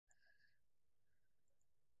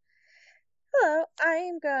So I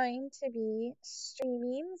am going to be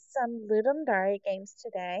streaming some Ludum Dare games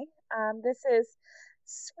today. This is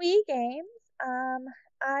Sui Games.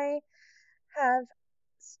 I have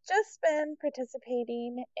just been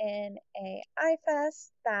participating in a iFest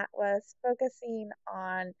that was focusing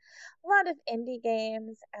on a lot of indie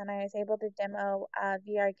games, and I was able to demo a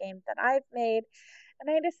VR game that I've made. And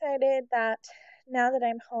I decided that now that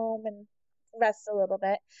I'm home and rest a little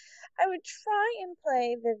bit, I would try and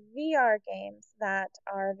play the VR games that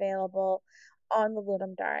are available on the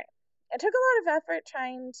Ludum Dare. It took a lot of effort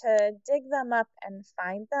trying to dig them up and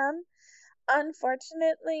find them.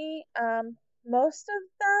 Unfortunately, most of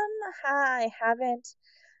them I haven't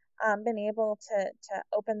been able to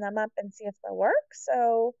open them up and see if they'll work,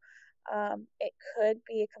 so it could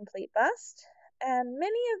be a complete bust. And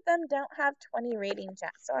many of them don't have 20 ratings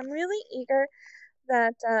yet, so I'm really eager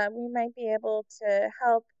that we might be able to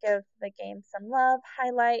help give the game some love,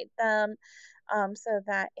 highlight them, so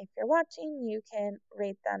that if you're watching, you can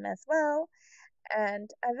rate them as well. And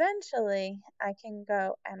eventually, I can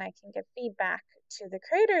go and I can give feedback to the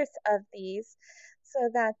creators of these so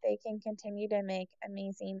that they can continue to make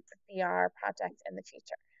amazing VR projects in the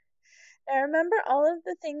future. Now remember, all of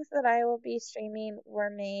the things that I will be streaming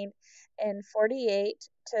were made in 48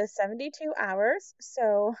 to 72 hours,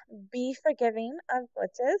 so be forgiving of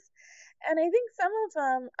glitches. And I think some of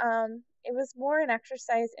them, it was more an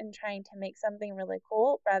exercise in trying to make something really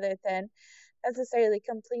cool rather than necessarily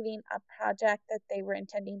completing a project that they were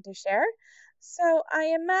intending to share. So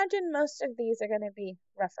I imagine most of these are going to be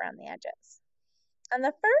rough around the edges. And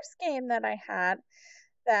the first game that I had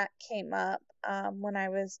that came up when I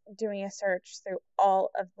was doing a search through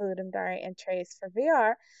all of Ludum Dare entries for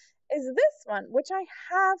VR is this one, which I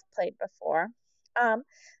have played before.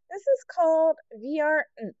 This is called VR.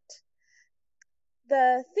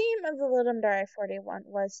 The theme of the Ludum Dare 41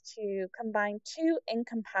 was to combine two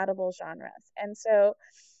incompatible genres. And so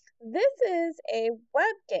this is a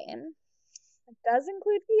web game. It does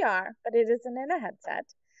include VR, but it isn't in a headset,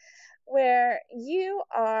 where you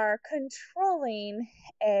are controlling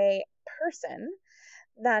a person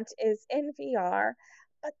that is in VR,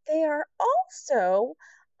 but they are also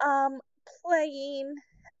playing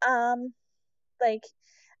like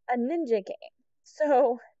a ninja game.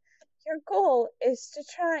 So your goal is to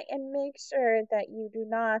try and make sure that you do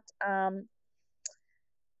not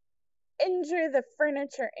injure the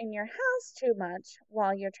furniture in your house too much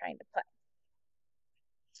while you're trying to play.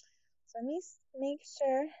 So let me make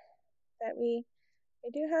sure that we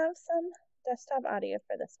do have some desktop audio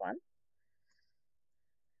for this one.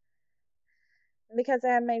 Because I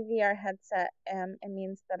have my VR headset, it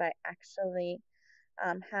means that I actually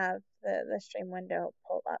have the stream window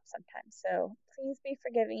pulled up sometimes. So please be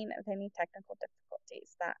forgiving of any technical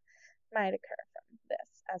difficulties that might occur from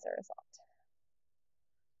this as a result.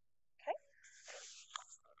 Okay.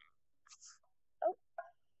 Oh,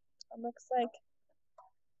 it looks like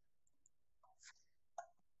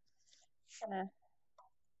I'm gonna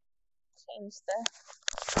change the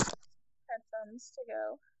headphones to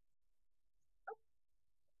go. Oh,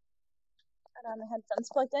 I don't have the headphones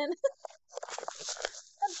plugged in.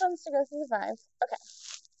 Headphones to go through the Vive. Okay.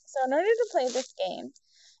 So in order to play this game,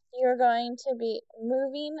 you're going to be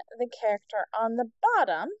moving the character on the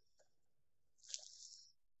bottom.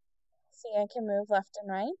 See, I can move left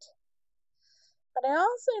and right. But I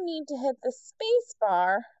also need to hit the space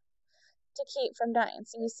bar to keep from dying.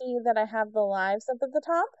 So you see that I have the lives up at the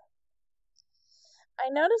top. I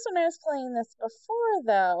noticed when I was playing this before,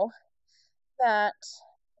 though, that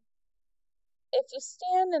if you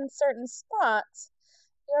stand in certain spots,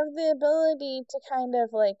 you have the ability to kind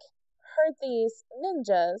of like hurt these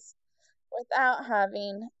ninjas without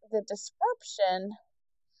having the disruption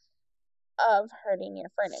of hurting your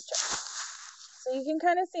furniture. So you can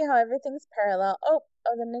kind of see how everything's parallel. Oh,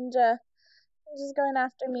 the ninja is going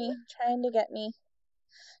after me, trying to get me.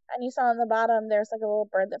 And you saw on the bottom, there's like a little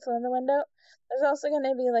bird that flew in the window. There's also going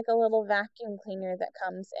to be like a little vacuum cleaner that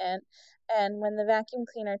comes in. And when the vacuum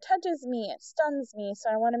cleaner touches me, it stuns me. So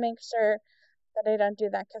I want to make sure that I don't do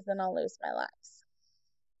that because then I'll lose my lives.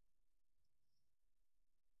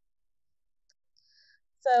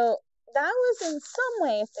 So that was in some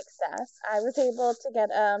way a success. I was able to get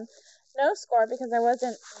no score because I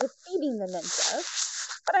wasn't defeating the ninjas,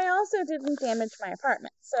 but I also didn't damage my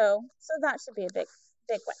apartment. So that should be a big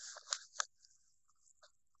win.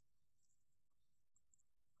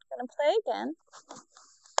 I'm gonna play again.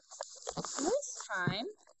 This time,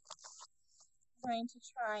 I'm going to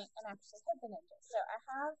try and actually hit the ninja. So I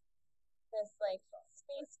have this like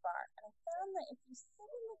space bar, and I found that if you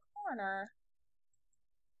sit in the corner,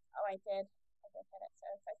 oh, I did did hit it. So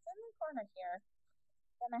if I sit in the corner here,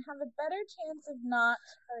 then I have a better chance of not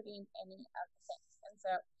hurting any of the things. And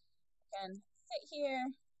so I can sit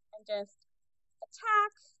here and just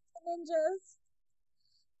attack the ninjas.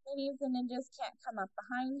 Many of the ninjas can't come up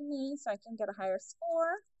behind me, so I can get a higher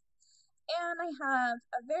score. And I have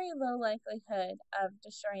a very low likelihood of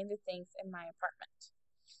destroying the things in my apartment.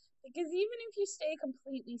 Because even if you stay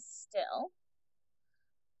completely still,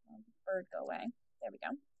 bird go away. There we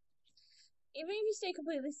go. Even if you stay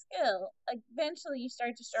completely still, eventually you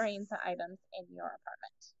start destroying the items in your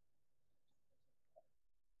apartment.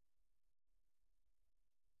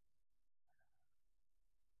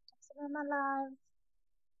 So I'm alive.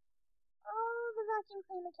 Oh, the vacuum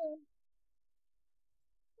cleaner came.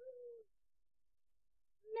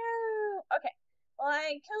 No. Okay. Well,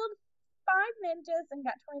 I killed 5 ninjas and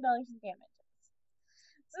got $20 in damages.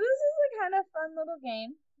 So this is a kind of fun little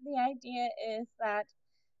game. The idea is that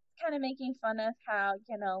kind of making fun of how,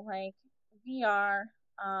 like VR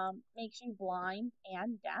makes you blind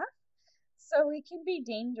and deaf. So it can be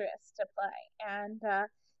dangerous to play. And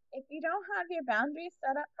if you don't have your boundaries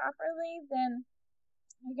set up properly, then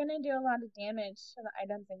you're going to do a lot of damage to the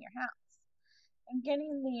items in your house. And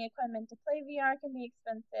getting the equipment to play VR can be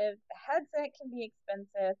expensive. The headset can be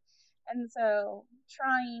expensive. And so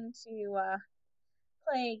trying to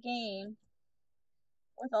play a game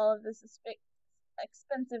with all of this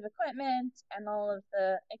expensive equipment and all of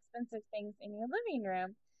the expensive things in your living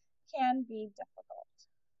room can be difficult.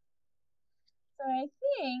 So I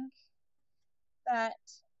think that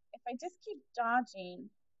if I just keep dodging,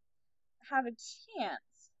 I have a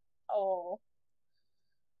chance. Oh.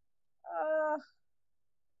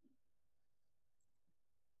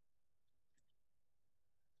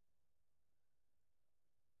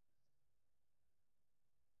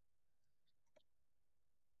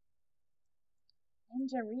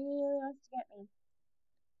 Ninja really wants to get me.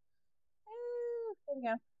 Oh, there we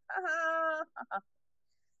go.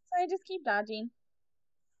 So I just keep dodging.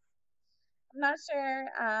 I'm not sure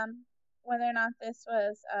whether or not this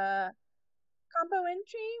was a combo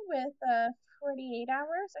entry with 48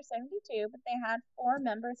 hours or 72, but they had 4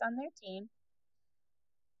 members on their team.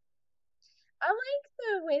 I like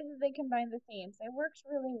the way that they combine the themes. It works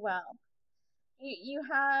really well. You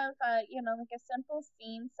have, like a simple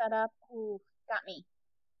scene set up. Ooh, got me.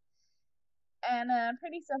 And a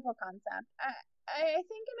pretty simple concept. I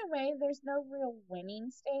think in a way there's no real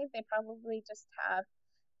winning state. They probably just have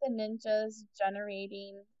the ninjas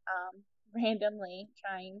generating randomly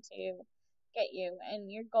trying to get you,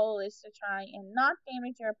 and your goal is to try and not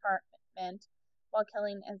damage your apartment while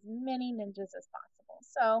killing as many ninjas as possible.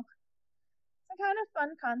 So it's a kind of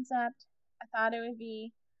fun concept. I thought it would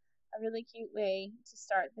be a really cute way to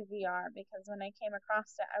start the VR, because when I came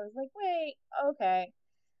across it, I was like, wait, okay,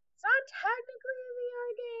 it's not technically a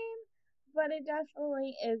VR game, but it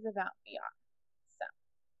definitely is about VR. So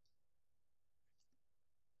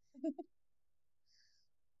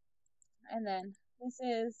and then this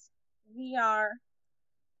is VR't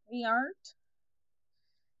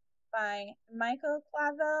by Michael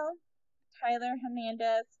Clavel, Tyler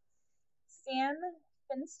Hernandez, Sam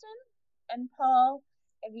Finston, and Paul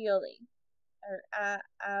Avioli, or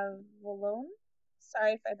Avalone.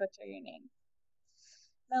 Sorry if I butcher your name.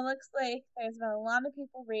 It looks like there's been a lot of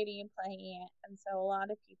people rating and playing it, and so a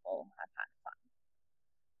lot of people have had fun.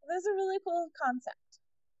 So this is a really cool concept.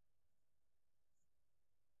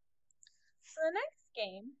 So the next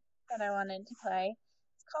game that I wanted to play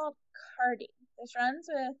is called Cardi. This runs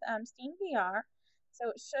with Steam VR,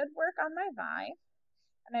 so it should work on my Vive.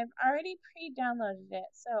 And I've already pre-downloaded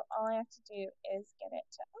it, so all I have to do is get it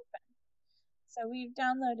to open. So we've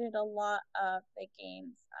downloaded a lot of the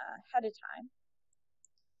games ahead of time.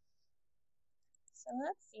 So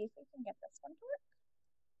let's see if we can get this one to work.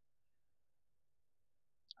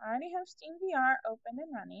 I already have Steam VR open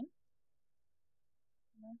and running.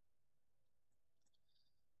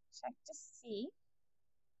 Check to see.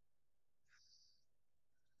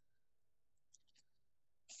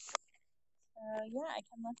 So yeah, I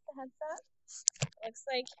can lift the headset.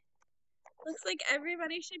 Looks like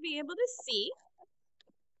everybody should be able to see.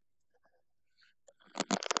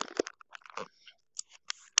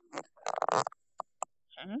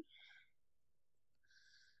 Okay.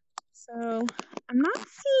 So I'm not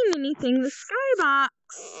seeing anything. The skybox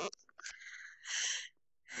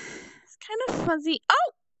is kind of fuzzy.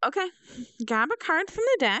 Oh, okay. Grab a card from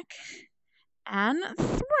the deck and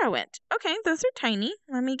throw it. Okay, those are tiny.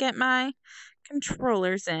 Let me get my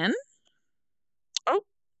controllers in. Oh,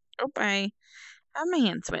 I have my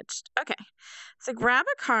hand switched. Okay, so grab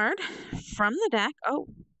a card from the deck. Oh,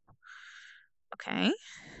 okay.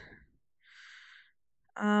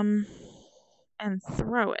 and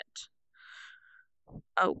throw it.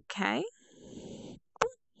 Okay.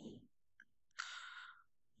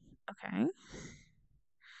 Okay.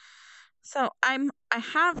 So I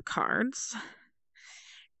have cards.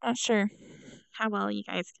 Not sure how well you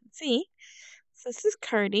guys can see. So this is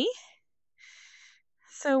Cardi.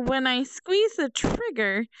 So when I squeeze the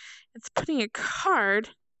trigger, it's putting a card.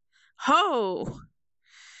 Ho!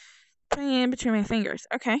 Putting it in between my fingers.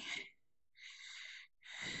 Okay.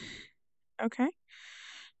 Okay.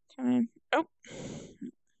 Come on. Oh.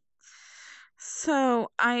 So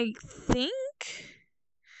I think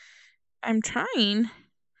I'm trying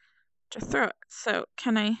to throw it. So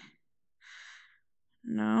can I?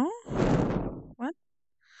 No. What?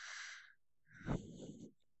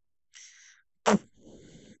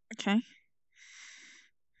 Okay.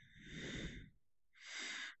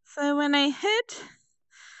 So when I hit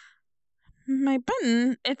my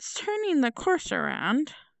button, it's turning the course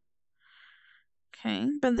around. Okay,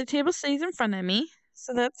 but the table stays in front of me,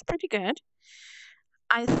 so that's pretty good.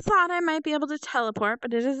 I thought I might be able to teleport,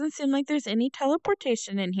 but it doesn't seem like there's any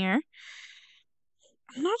teleportation in here.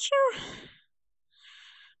 I'm not sure.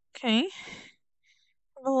 Okay.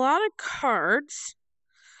 A lot of cards.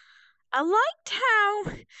 I liked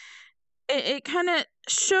how it kind of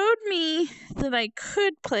showed me that I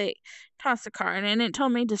could toss a card, and it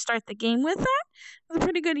told me to start the game with that. It was a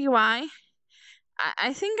pretty good UI.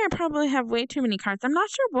 I think I probably have way too many cards. I'm not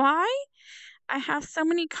sure why I have so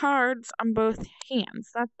many cards on both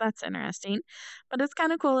hands. That's interesting. But it's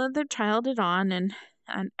kind of cool that they tiled it on and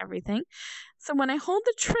everything. So when I hold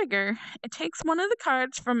the trigger, it takes one of the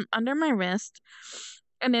cards from under my wrist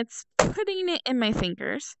and it's putting it in my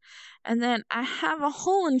fingers. And then I have a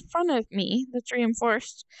hole in front of me that's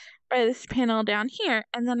reinforced by this panel down here.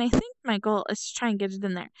 And then I think my goal is to try and get it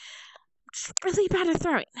in there. I'm just really bad at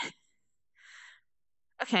throwing.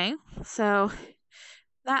 Okay, so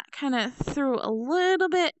that kind of threw a little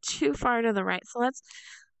bit too far to the right. So let's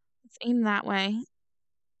aim that way.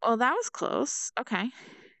 Oh, that was close. Okay.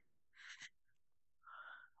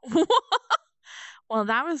 Well,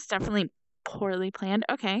 that was definitely poorly planned.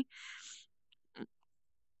 Okay.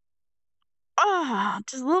 Oh,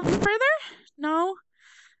 just a little bit further? No.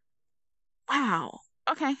 Wow.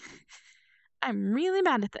 Okay. I'm really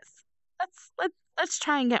bad at this. Let's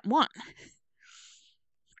try and get one.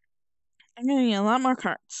 I'm gonna need a lot more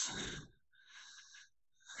cards.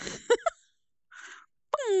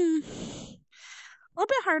 Boom. A little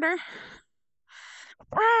bit harder.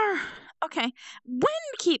 Okay.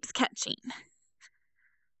 Wind keeps catching.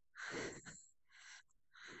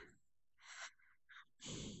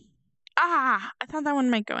 Ah, I thought that one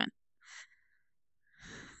might go in.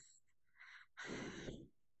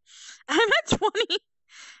 I'm at 20.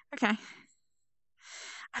 Okay.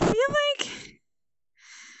 I feel like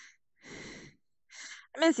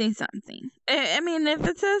I'm missing something. I mean, if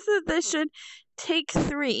it says that this should take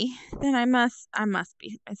 3, then I must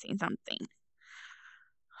be missing something.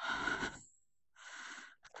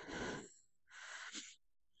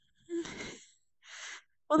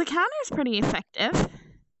 Well, the counter's pretty effective.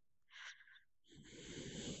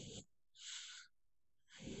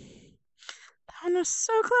 That one was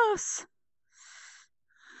so close.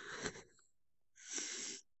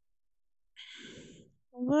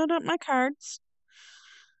 Load up my cards.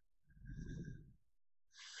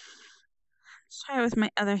 Let's try it with my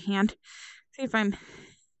other hand. See if I'm...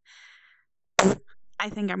 I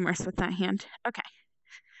think I'm worse with that hand. Okay.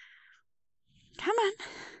 Come on.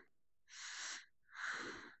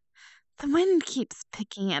 The wind keeps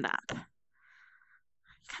picking it up.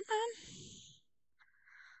 Come on.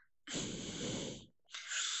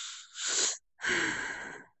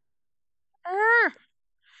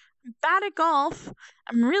 I'm bad at golf.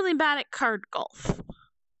 I'm really bad at card golf.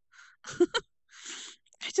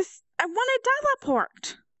 I want to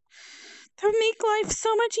teleport. That would make life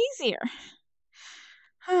so much easier.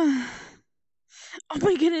 Oh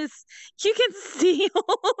my goodness. You can see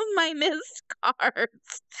all of my missed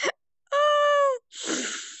cards. Oh.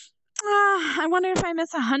 I wonder if I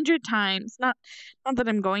miss 100 times. Not that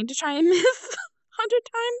I'm going to try and miss 100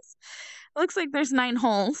 times. It looks like there's 9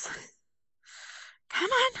 holes. Come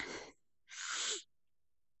on.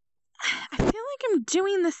 I feel like I'm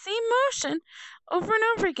doing the same motion over and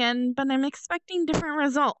over again, but I'm expecting different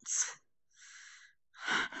results.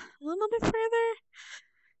 A little bit further.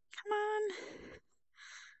 Come on.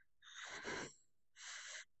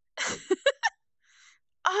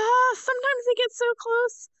 Oh, sometimes it gets so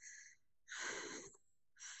close.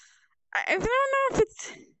 I don't know if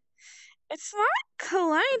it's not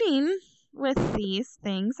colliding with these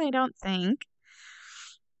things, I don't think.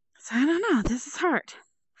 So I don't know. This is hard.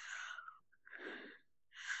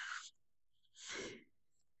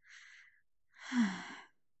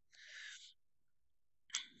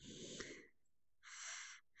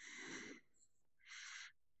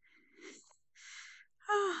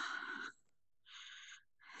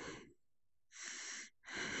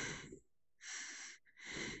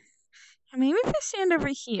 Maybe if I stand over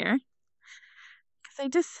here, because I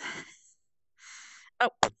just... Oh,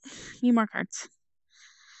 need more cards.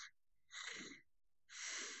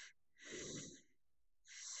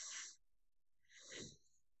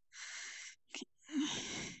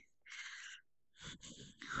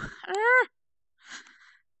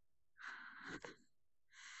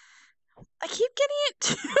 I keep getting it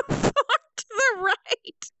too far to the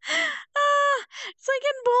right. It's like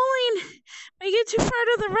in bowling. When you get too far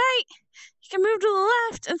to the right, you can move to the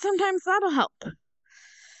left, and sometimes that'll help.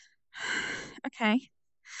 Okay.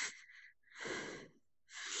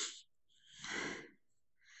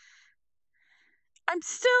 I'm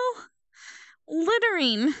still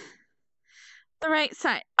littering the right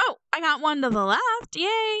side. Oh, I got one to the left.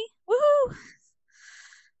 Yay. Woohoo.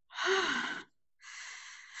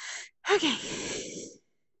 Okay.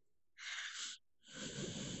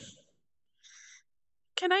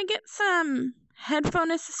 Can I get some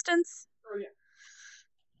headphone assistance? Oh, yeah.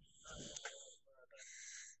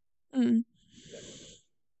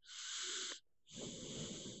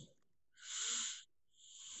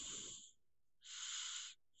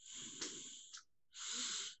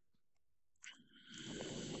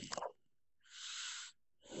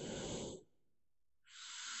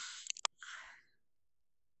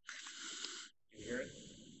 You hear it?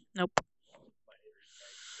 Nope.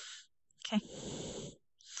 Okay.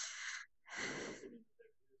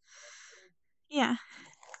 Yeah.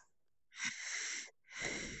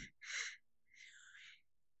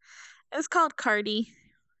 It's called Cardi.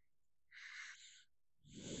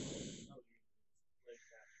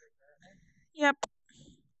 Yep.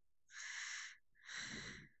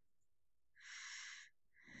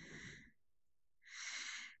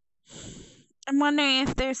 I'm wondering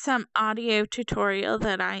if there's some audio tutorial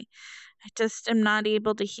that I just am not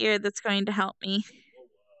able to hear that's going to help me.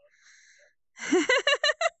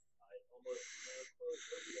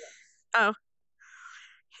 Oh.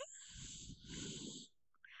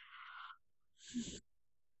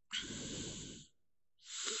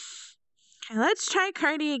 Okay, let's try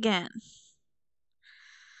Cardi again.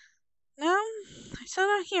 No, I still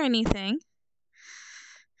don't hear anything.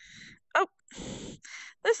 Oh,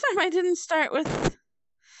 this time I didn't start with...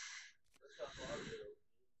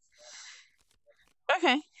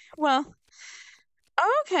 Okay, well,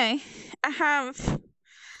 okay,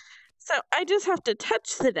 so I just have to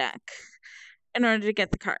touch the deck in order to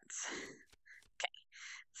get the cards. Okay,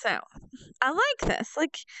 so I like this.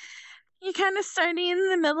 Like, you're kind of starting in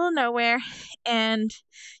the middle of nowhere, and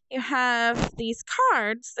you have these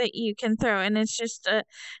cards that you can throw, and it's just a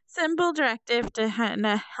simple directive to kind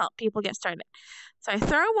of help people get started. So I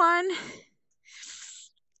throw one,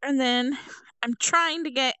 and then I'm trying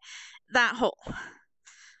to get that hole.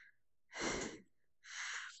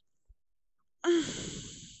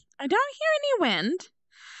 I don't hear any wind.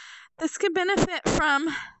 This could benefit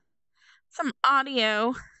from some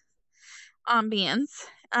audio ambience,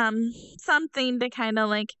 something to kind of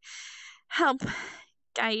like help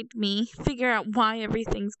guide me figure out why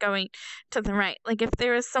everything's going to the right. Like if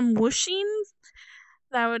there is some whooshing,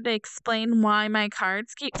 that would explain why my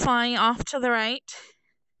cards keep flying off to the right.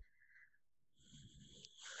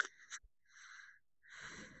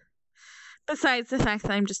 Besides the fact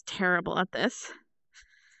that I'm just terrible at this.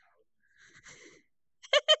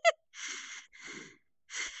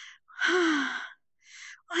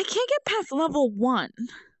 I can't get past level 1.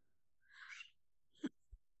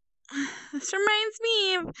 This reminds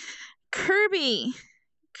me of Kirby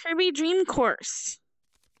Dream Course.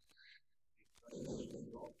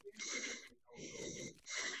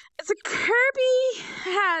 So Kirby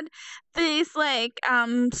had this like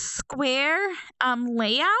square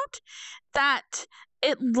layout that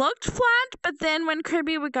it looked flat, but then when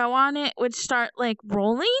Kirby would go on it would start like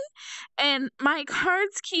rolling, and my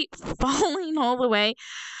cards keep falling all the way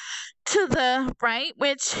to the right,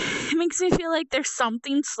 which makes me feel like there's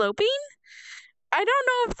something sloping. I don't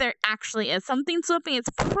know if there actually is something sloping. It's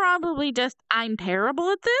probably just I'm terrible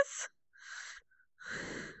at this.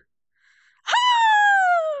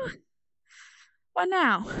 What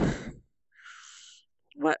now?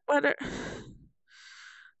 What are...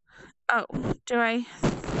 Oh, do I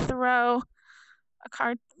throw a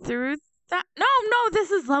card through that? No,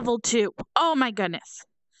 this is level 2. Oh my goodness.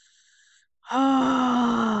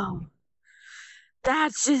 Oh,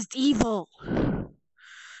 that's just evil.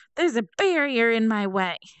 There's a barrier in my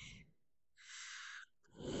way.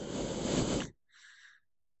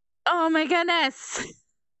 Oh my goodness.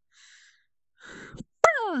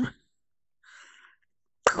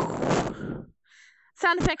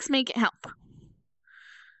 Sound effects make it help.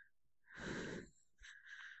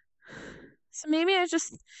 So maybe I was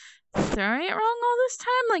just throwing it wrong all this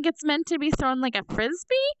time? Like it's meant to be thrown like a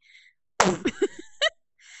frisbee?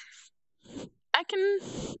 I can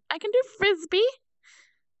do frisbee.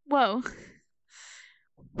 Whoa.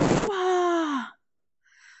 Wow.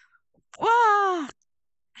 Wow.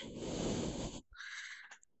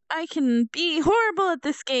 I can be horrible at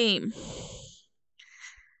this game.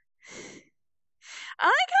 I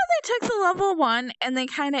like how they took the level 1 and they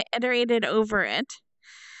kind of iterated over it.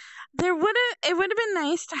 It would have been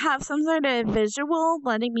nice to have some sort of visual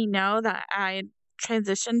letting me know that I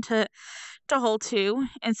transitioned to hole 2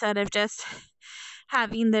 instead of just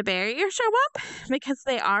having the barrier show up, because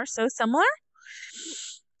they are so similar.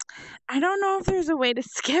 I don't know if there's a way to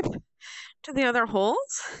skip to the other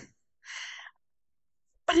holes,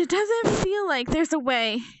 but it doesn't feel like there's a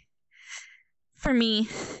way for me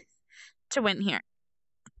to win here.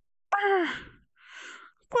 I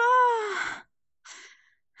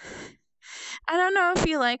don't know if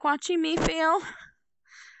you like watching me fail,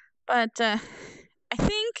 but I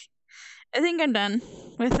think I'm done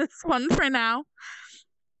with this one for now.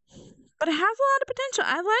 But it has a lot of potential.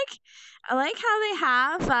 I like how they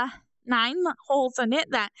have 9 holes in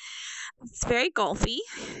it. That it's very golfy.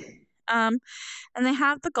 And they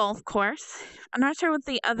have the golf course. I'm not sure what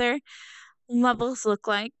the other levels look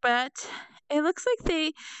like, but it looks like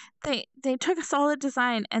they took a solid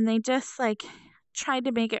design and they just like tried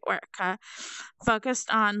to make it work.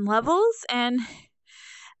 Focused on levels and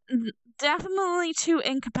definitely 2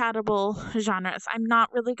 incompatible genres. I'm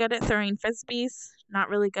not really good at throwing frisbees, not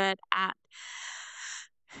really good at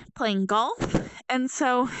playing golf, and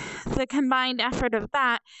so the combined effort of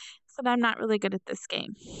that is that I'm not really good at this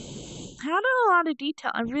game. Added a lot of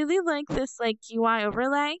detail. I really like this like UI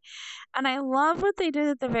overlay, and I love what they did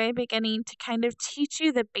at the very beginning to kind of teach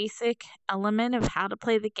you the basic element of how to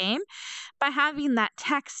play the game by having that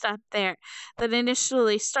text up there that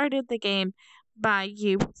initially started the game by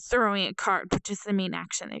you throwing a card, which is the main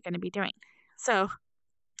action they're going to be doing. So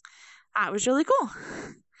that was really cool.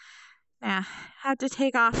 Now, I have to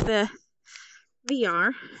take off the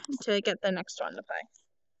VR to get the next one to play.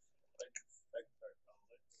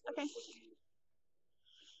 Okay.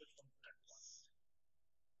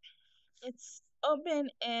 It's open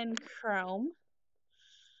in Chrome.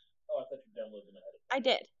 Oh, I thought you downloaded it. I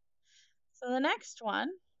did. So the next one,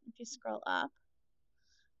 if you scroll up,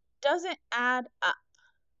 doesn't add up.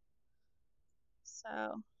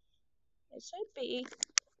 So it should be.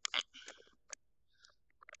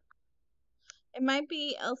 It might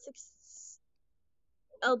be L6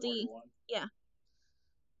 LD. Yeah.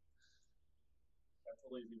 That's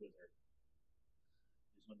the lazy wizard.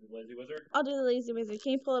 You just want to do the lazy wizard? I'll do the lazy wizard.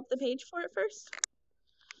 Can you pull up the page for it first?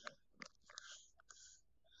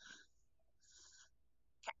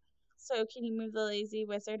 Okay. So can you move the lazy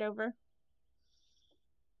wizard over?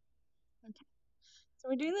 Okay. So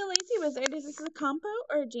we're doing the lazy wizard. Is this a compo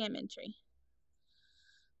or a jam entry?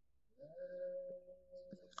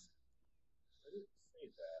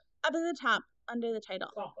 Up at the top, under the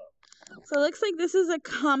title. Compo. So it looks like this is a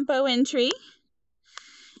compo entry.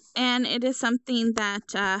 And it is something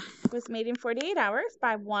that was made in 48 hours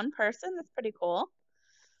by one person. That's pretty cool.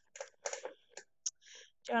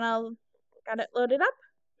 Do you want to got it loaded up?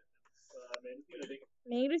 Made with Unity.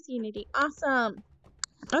 Made with Unity. Awesome.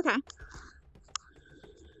 Okay.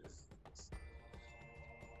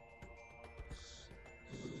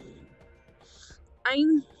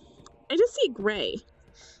 I just see gray.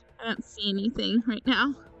 I don't see anything right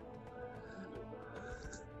now.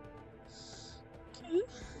 Okay.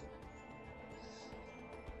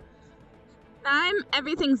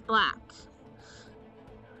 Everything's black.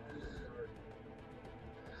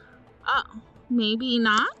 Oh, maybe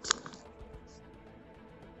not.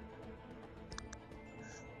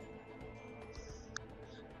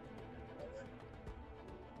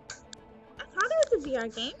 I thought it was a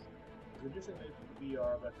VR game. You're just saying it's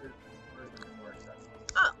VR, but there's more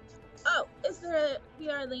accessible. Oh, is there a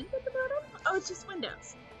VR link at the bottom? Oh, it's just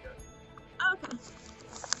Windows. Yes. Okay.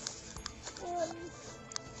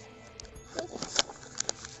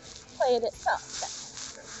 Just play it itself then.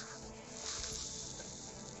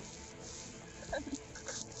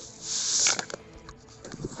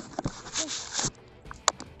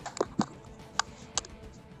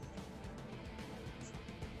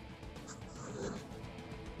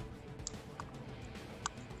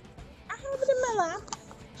 I have it in my lap.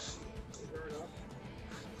 Fair enough.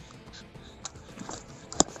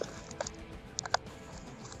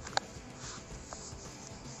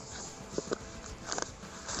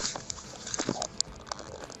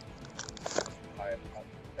 time on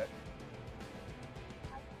tech.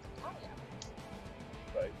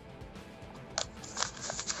 Right.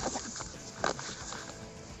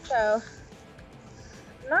 So,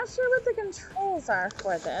 I'm not sure what the controls are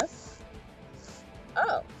for this.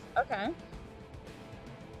 Oh, okay.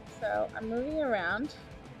 So, I'm moving around.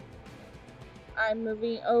 I'm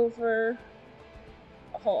moving over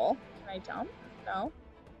a hole. Can I jump? No.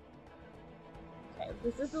 Okay,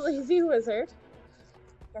 this is the lazy wizard.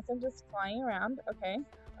 Guess I'm just flying around. Okay,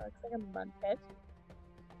 that looks like a mud pit.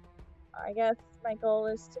 I guess my goal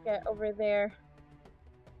is to get over there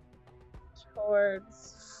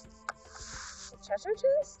towards the treasure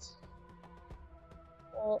chest?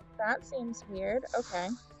 Well, that seems weird. Okay.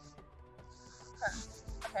 Huh.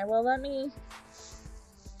 Okay, well, let me...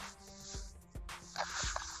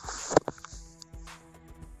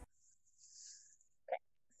 Okay,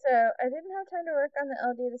 so I didn't have time to work on the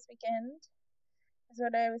LD this weekend. Is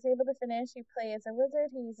what I was able to finish. You play as a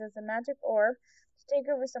wizard who uses a magic orb to take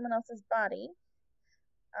over someone else's body.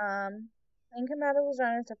 Incompatible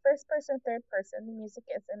genres are first person, third person. The music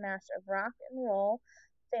is a mash of rock and roll,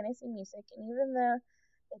 fantasy music, and even though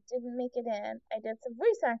it didn't make it in, I did some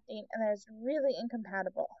voice acting, and it was really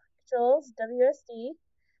incompatible. Controls, WSD,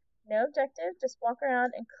 no objective, just walk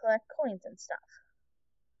around and collect coins and stuff.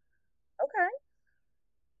 Okay.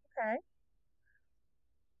 Okay.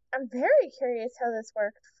 I'm very curious how this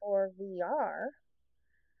worked for VR.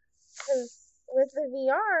 Because with the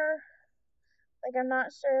VR, like, I'm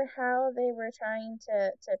not sure how they were trying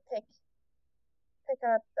to pick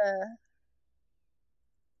up the...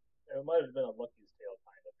 It might have been a Lucky's Tale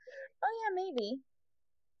kind of thing. Oh yeah, maybe.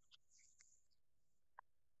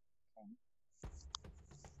 Okay.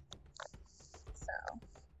 So,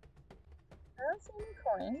 I don't see any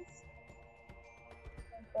coins.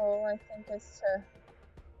 My goal, I think, is to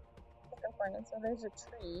pick up coins. So there's a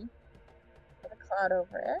tree with a cloud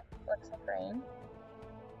over it. Looks like rain.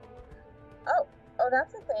 Oh,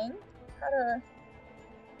 that's a thing. How to...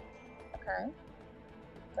 Okay.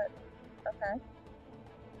 But, okay.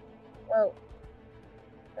 Whoa.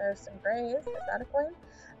 There's some graves. Is that a coin?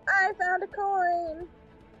 I found a coin!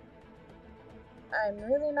 I'm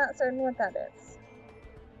really not certain what that is.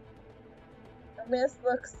 This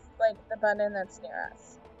looks like the button that's near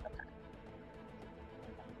us. Okay.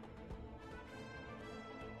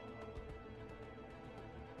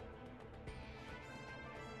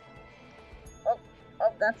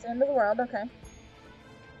 Oh, that's the end of the world. Okay.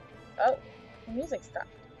 Oh, the music stopped.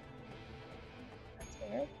 That's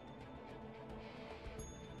weird.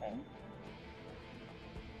 Okay.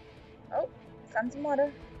 Oh, found some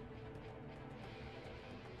water.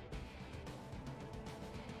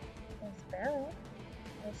 There's a barrel.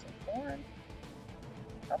 There's some corn.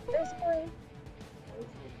 Oh, there's a coin.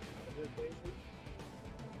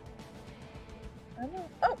 I don't know.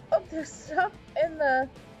 Oh, there's stuff in the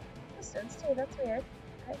distance too. That's weird.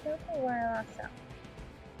 I don't know why I lost sound.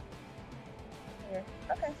 Weird.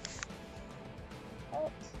 Okay.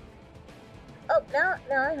 Oh, now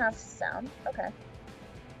I have sound. Okay.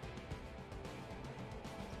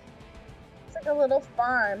 It's like a little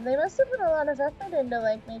farm. They must have put a lot of effort into,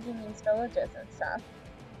 like, making these villages and stuff.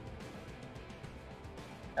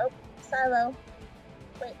 Oh, silo.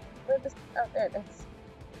 Wait, where'd this... Oh, there it is.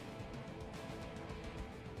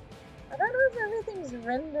 I don't know if everything's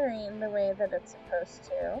rendering the way that it's supposed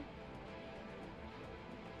to.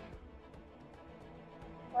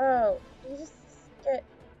 Whoa, you just get...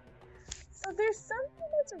 So there's something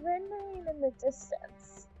that's rendering in the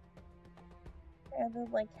distance. And the,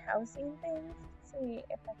 like, housing things. Let's see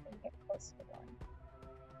if I can get close to one.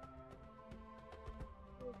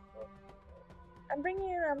 I'm bringing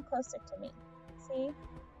it closer to me. See?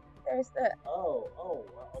 There's the... Oh,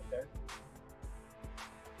 okay.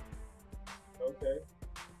 Okay.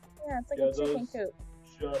 Yeah, it's like a chicken coop.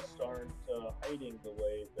 Just aren't hiding the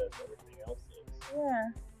way that everything else is. Yeah.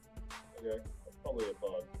 Okay, that's probably a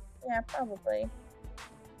bug. Yeah, probably.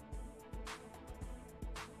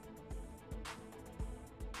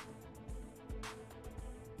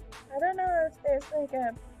 I don't know if there's like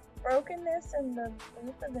a brokenness in the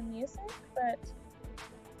loop of the music, but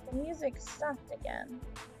the music stopped again.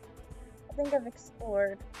 I think I've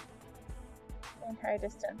explored the entire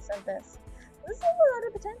distance of this. This has a lot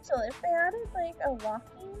of potential. If they added like a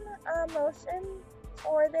walking motion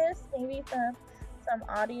for this, maybe some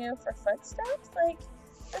audio for footsteps, like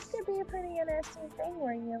this could be a pretty interesting thing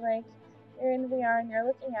where you're in VR and you're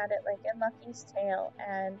looking at it like in Lucky's Tale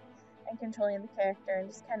and controlling the character and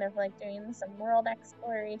just kind of like doing some world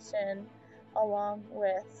exploration along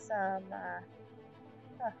with some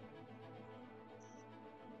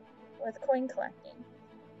with coin collecting.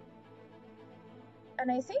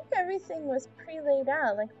 And I think everything was pre-laid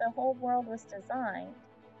out, like the whole world was designed.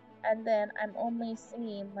 And then I'm only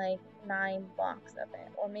seeing like 9 blocks of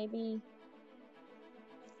it. Or maybe,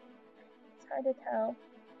 it's hard to tell.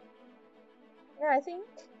 Yeah, I think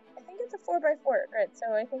it's a 4x4 grid,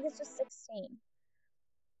 so I think it's just 16.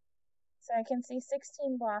 So I can see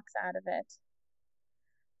 16 blocks out of it.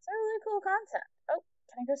 It's a really cool concept. Oh,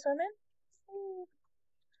 can I go swimming? Ooh.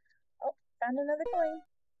 Oh, found another coin.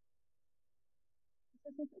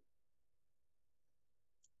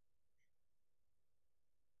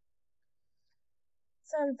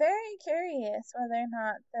 So I'm very curious whether or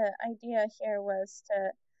not the idea here was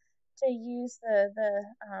to use the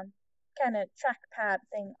kind of trackpad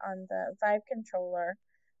thing on the Vive controller,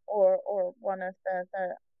 or one of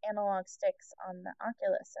the analog sticks on the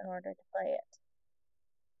Oculus in order to play it.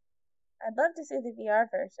 I'd love to see the VR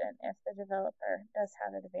version if the developer does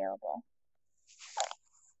have it available.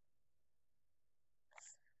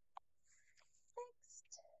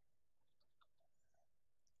 Next.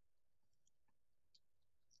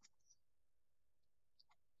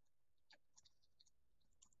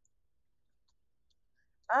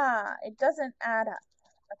 Ah, it doesn't add up.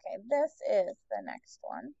 Okay, this is the next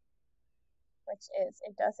one, which is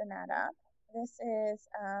it doesn't add up. This is,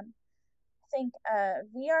 I think, a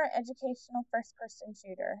VR educational first-person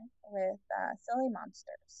shooter with silly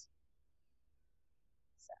monsters.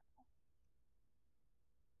 So,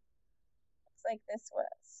 looks like this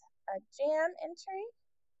was a jam entry,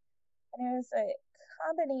 and it was a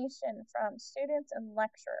combination from students and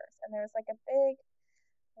lecturers, and there was like a big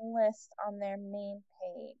list on their main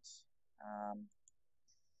page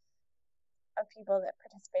of people that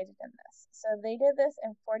participated in this. So they did this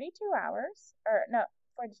in 42 hours, or no,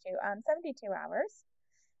 72 hours,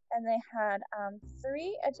 and they had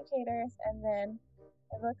 3 educators, and then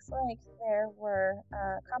it looks like there were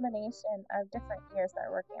a combination of different years that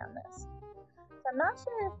are working on this. So I'm not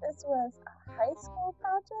sure if this was a high school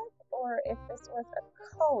project or if this was a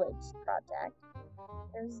college project.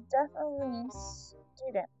 There's definitely a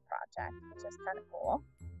student project, which is kind of cool.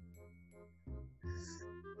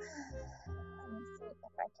 Let me see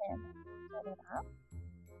if I can get it up.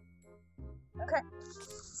 Okay.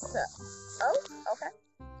 So, okay.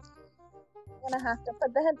 I'm gonna have to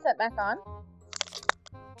put the headset back on.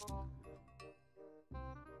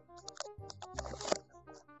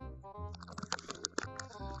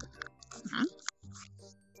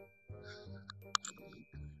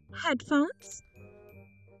 Headphones.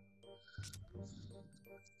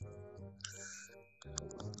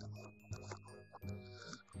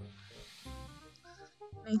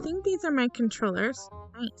 I think these are my controllers.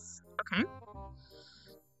 Nice. Okay.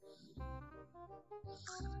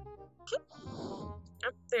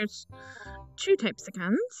 Oh, there's 2 types of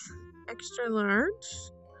guns. Extra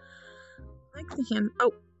large. I like the hand.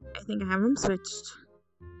 Oh, I think I have them switched.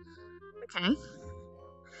 Okay.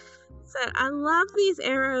 So I love these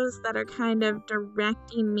arrows that are kind of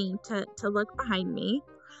directing me to look behind me.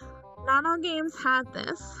 Not all games have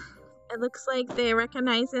this. It looks like they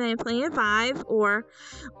recognize that I play a Vive or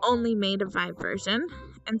only made a Vive version.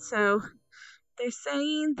 And so they're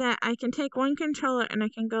saying that I can take one controller and I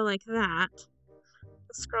can go like that.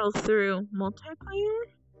 Scroll through multiplayer.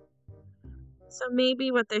 So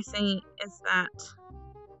maybe what they're saying is that,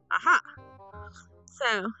 aha!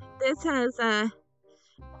 So this has a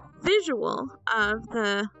visual of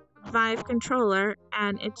the Vive controller,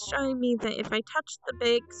 and it's showing me that if I touch the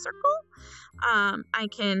big circle, I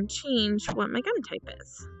can change what my gun type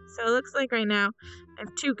is. So it looks like right now I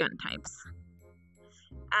have 2 gun types.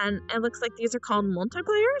 And it looks like these are called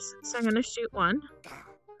multiplayers. So I'm going to shoot one.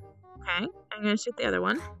 Okay, I'm going to shoot the other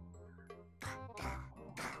one.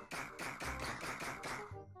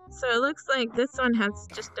 So it looks like this one has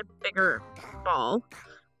just a bigger ball.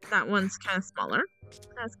 That one's kind of smaller.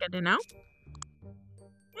 That's good to know.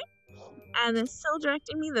 Okay. And it's still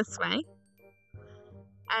directing me this way.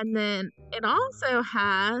 And then it also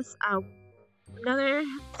has another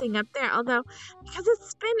thing up there, although because it's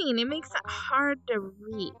spinning, it makes it hard to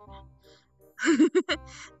read.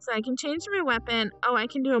 So I can change my weapon. Oh, I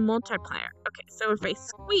can do a multiplier. Okay, so if I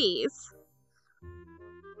squeeze,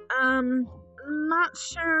 not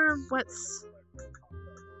sure what's...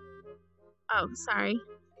 Oh, sorry.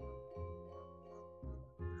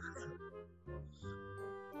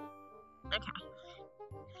 Okay.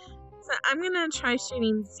 So I'm gonna try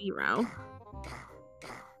shooting 0.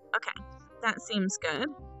 Okay, that seems good.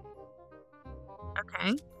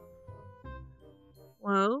 Okay.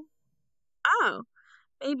 Whoa. Oh,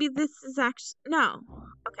 maybe this is actually... No.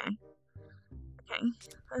 Okay. Okay.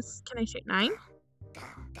 Can I shoot 9?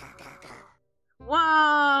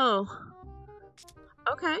 Whoa!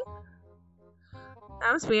 Okay.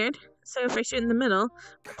 That was weird. So if I shoot in the middle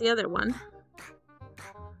with the other one.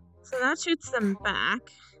 So that shoots them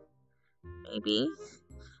back. Maybe.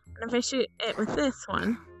 And if I shoot it with this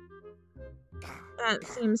one, that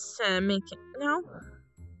seems to make it... No?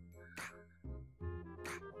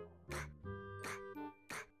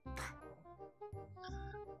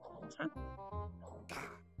 Okay.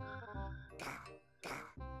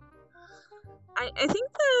 I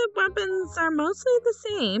think the weapons are mostly the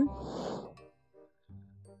same.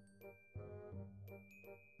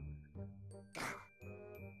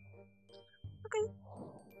 Okay.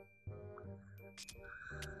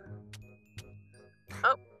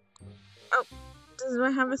 Oh. Does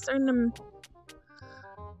it have a certain...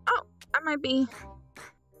 Oh, I might be...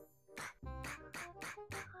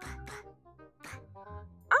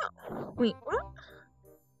 Oh, wait, what?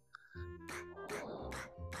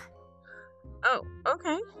 Oh,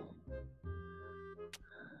 okay.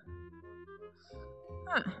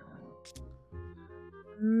 Huh.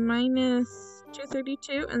 Minus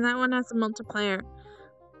 232, and that one has a multiplier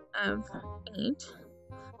of 8.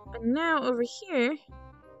 But now over here...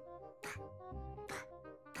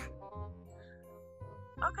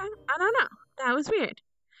 Okay, I don't know. That was weird.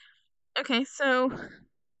 Okay, so...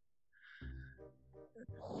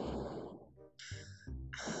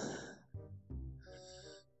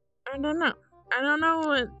 I don't know. I don't know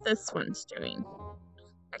what this one's doing.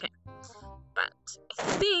 Okay, but I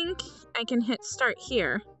think I can hit start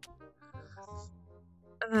here.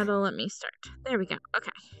 That'll let me start. There we go.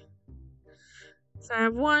 Okay. So I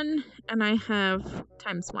have 1, and I have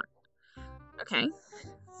times 1. Okay.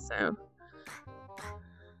 So...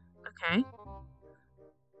 Okay.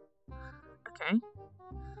 Okay.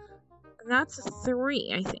 That's a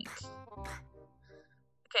 3, I think.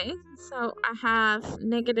 Okay, so I have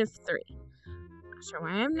negative 3. Not sure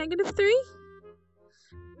why I have negative 3.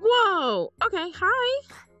 Whoa! Okay, hi!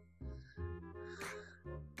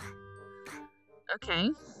 Okay.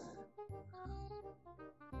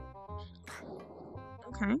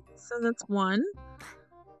 Okay, so that's 1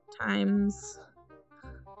 times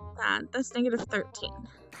that. That's negative 13.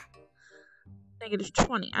 Negative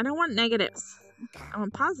 20. I don't want negatives. I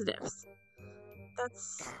want positives.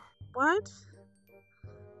 That's... What?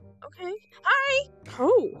 Okay. Hi!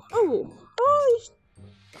 Oh! Holy...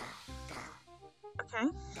 Okay.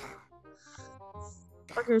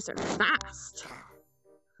 Buggers are fast.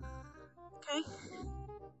 Okay.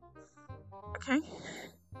 Okay.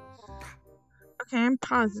 Okay, I'm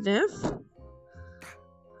positive.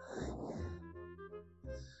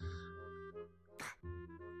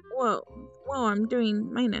 Whoa, I'm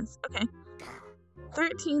doing minus. Okay.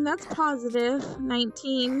 13, that's positive.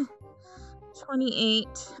 19, 28.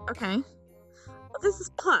 Okay. Well, this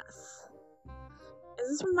is plus. Is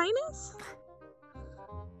this one minus?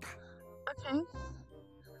 Okay.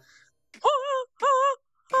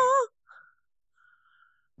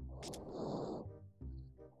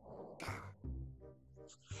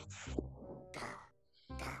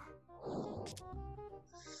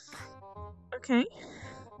 Okay.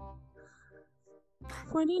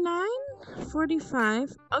 49,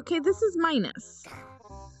 45. Okay, this is minus.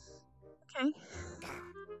 Okay.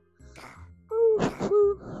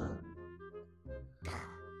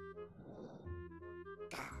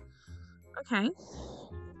 Okay.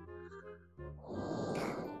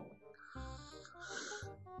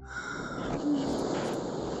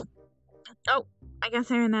 Oh, I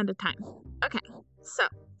guess I ran out of time. Okay, so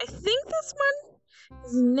I think this one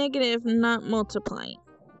is negative, not multiplying.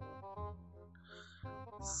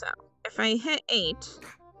 So if I hit 8,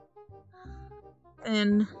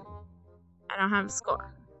 then I don't have a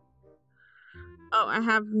score. Oh, I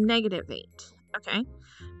have negative 8. Okay.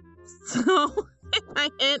 So if I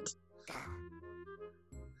hit...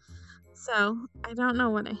 So I don't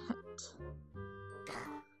know what I hit.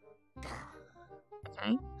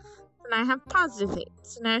 Okay. Then I have positive 8.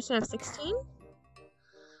 So now I should have 16.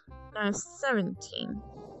 Now I have 17.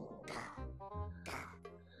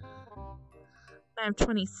 I have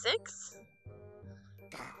 26.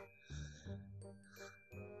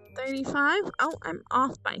 35. Oh, I'm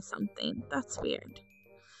off by something. That's weird.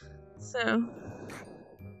 So,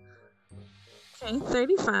 okay,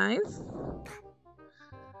 35.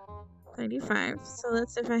 35. So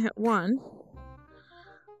let's see if I hit 1.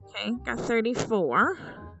 Okay, got 34.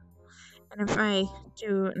 And if I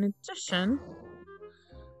do an addition,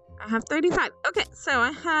 I have 35. Okay, so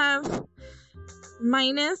I have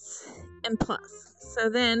minus and plus. So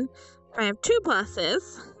then, if I have 2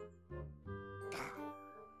 pluses,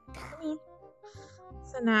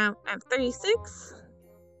 so now I have 36,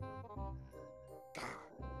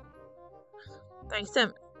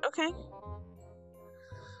 37. Okay.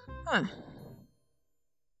 Huh.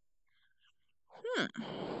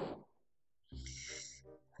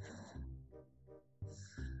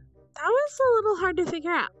 That was a little hard to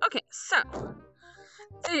figure out. Okay, so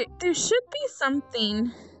there should be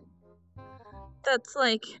something that's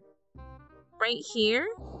like right here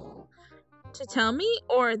to tell me,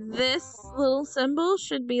 or this little symbol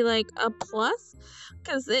should be like a plus,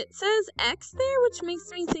 because it says X there, which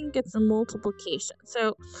makes me think it's a multiplication.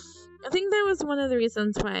 So I think that was one of the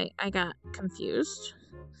reasons why I got confused.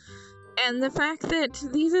 And the fact that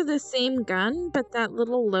these are the same gun, but that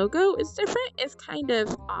little logo is different is kind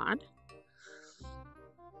of odd.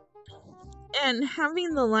 And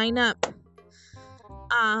having the lineup,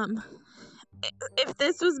 if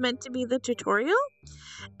this was meant to be the tutorial,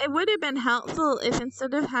 it would have been helpful if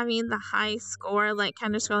instead of having the high score, like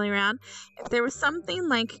kind of scrolling around, if there was something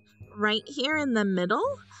like right here in the middle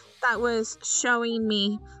that was showing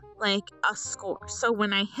me like a score. So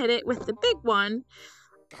when I hit it with the big one,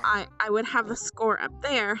 I would have a score up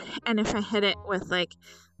there, and if I hit it with like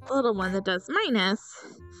the little one that does minus,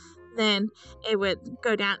 then it would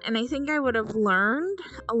go down. And I think I would have learned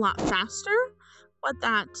a lot faster what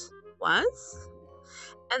that was.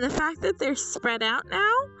 And the fact that they're spread out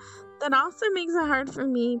now, that also makes it hard for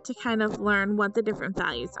me to kind of learn what the different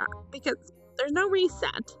values are, because there's no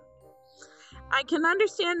reset. I can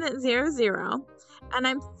understand that 0, 0, and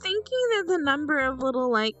I'm thinking that the number of little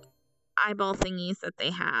like eyeball thingies that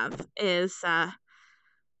they have is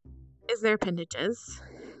their appendages.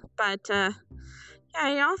 But yeah,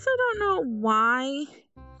 I also don't know why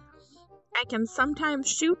I can sometimes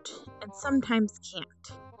shoot and sometimes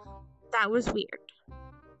can't. That was weird.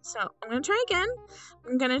 So I'm going to try again.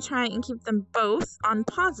 I'm going to try and keep them both on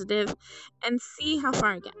positive and see how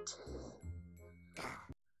far I get.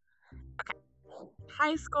 Okay.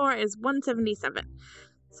 High score is 177.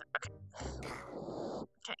 So, okay.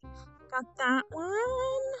 Okay. Got that one.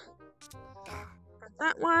 Got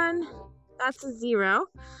that one. That's a 0.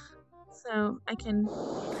 So I can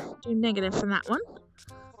do negative from that one.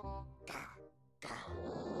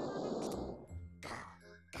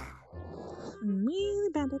 I'm really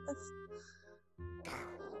bad at this.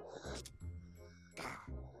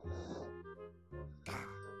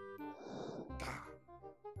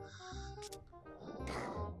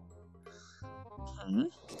 Okay.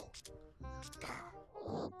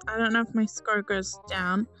 I don't know if my score goes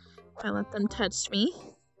down if I let them touch me.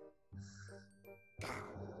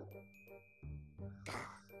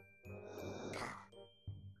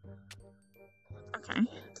 Okay.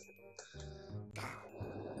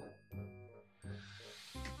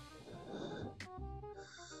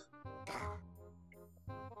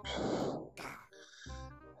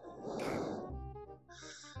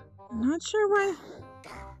 I'm not sure why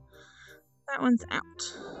that one's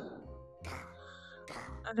out.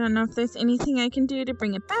 I don't know if there's anything I can do to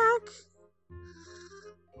bring it back.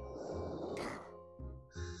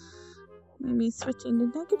 Maybe switching to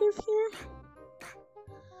negative here.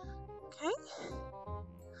 Okay.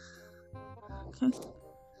 Okay.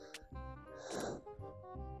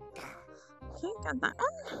 Okay, got that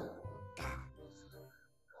one.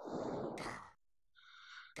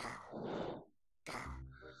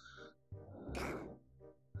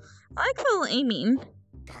 I like the little aiming.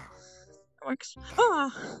 It works.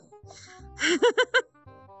 Oh! I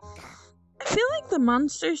feel like the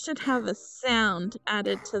monsters should have a sound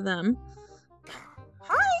added to them.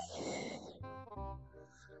 Hi!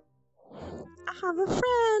 I have a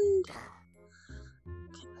friend!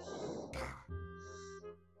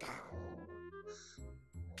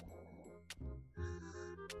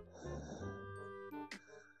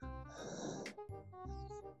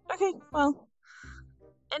 Okay, well,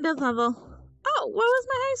 end of level. Oh, what was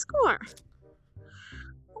my high score?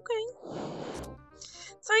 Okay.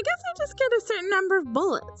 So I guess I just get a certain number of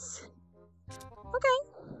bullets. Okay.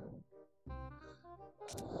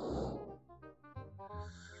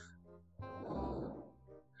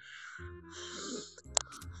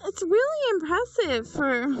 It's really impressive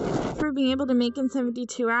for being able to make in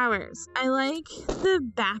 72 hours. I like the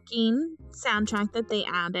backing soundtrack that they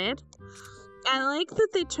added. I like that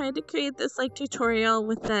they tried to create this like tutorial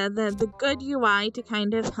with the good UI to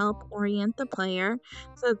kind of help orient the player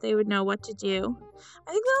so that they would know what to do.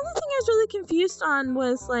 I think the only thing I was really confused on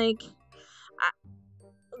was like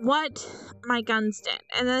what my guns did,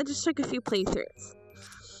 and then I just took a few playthroughs.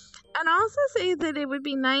 I'd also say that it would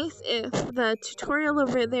be nice if the tutorial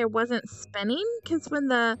over there wasn't spinning, because when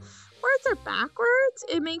the words are backwards,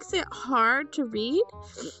 it makes it hard to read.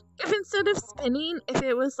 If instead of spinning, if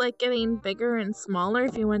it was like getting bigger and smaller,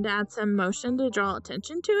 if you wanted to add some motion to draw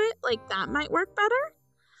attention to it, like that might work better.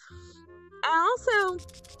 I also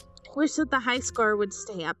wish that the high score would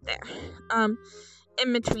stay up there,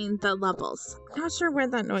 in between the levels. I'm not sure where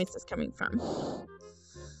that noise is coming from.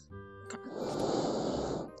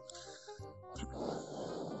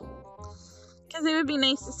 Because it would be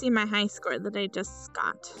nice to see my high score that I just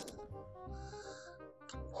got.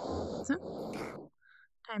 So,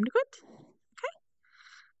 time to quit. Okay,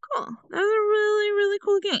 cool. That was a really, really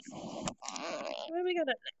cool game. What do we got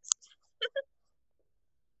up next?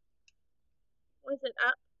 Was it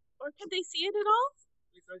up? Or could they see it at all?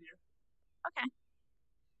 It's right here. Okay.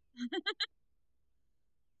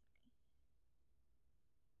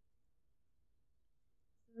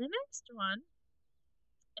 The next one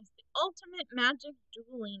is the Ultimate Magic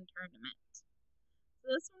Dueling Tournament. So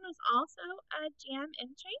this one was also a jam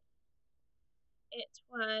entry. It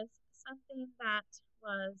was something that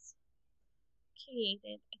was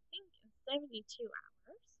created, I think, in 72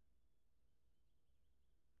 hours.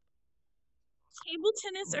 Table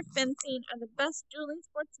tennis or fencing are the best dueling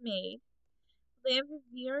sports made. Live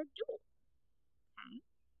VR duel. Okay.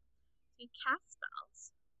 So you cast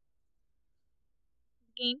spells.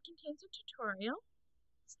 The game contains a tutorial.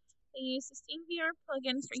 They use the Steam VR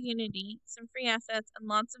plugin for Unity, some free assets, and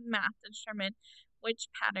lots of math to determine which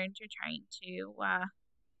patterns you're trying to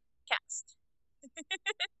cast.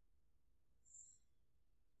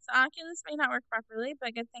 So Oculus may not work properly,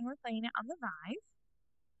 but good thing we're playing it on the Vive.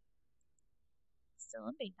 Still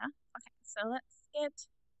in beta. Okay, so let's get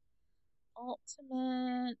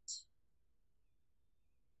Ultimate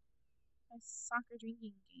Soccer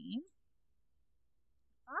Drinking Game.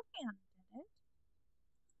 Bobman did it.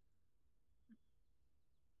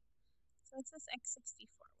 So it's this X64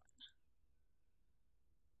 one.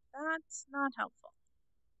 That's not helpful.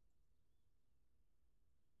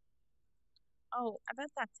 Oh, I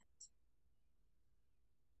bet that's it.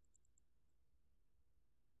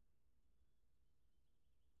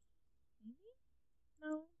 Maybe?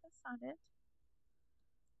 No, that's not it.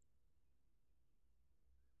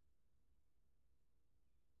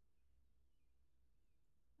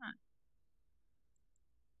 Huh.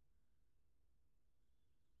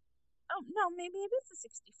 Oh, no, maybe it is the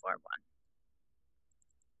 64 one.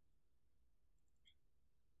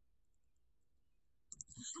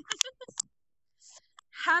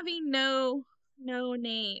 Having no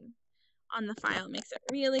name on the file makes it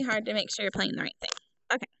really hard to make sure you're playing the right thing.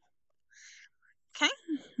 Okay,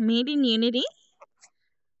 made in Unity.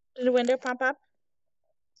 Did a window pop up?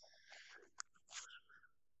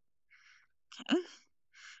 Okay.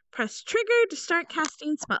 Press trigger to start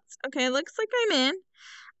casting spells. Okay, looks like I'm in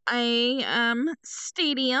a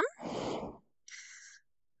stadium.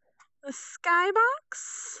 The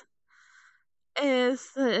skybox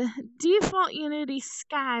is the default Unity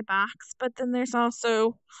skybox, but then there's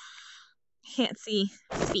also, can't see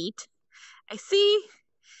feet. I see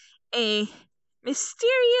a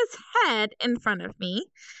mysterious head in front of me,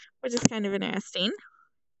 which is kind of interesting.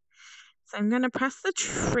 So I'm going to press the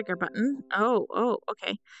trigger button. Oh,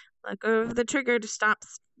 okay. Let go of the trigger to stop.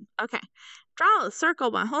 Okay. Draw a circle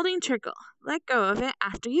while holding trigger. Let go of it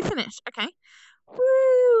after you finish. Okay.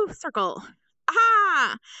 Woo! Circle.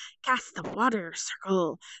 Ah! Cast the water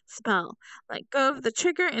circle spell. Let go of the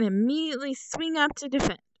trigger and immediately swing up to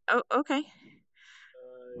defend. Oh, okay.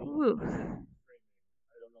 Woo. I don't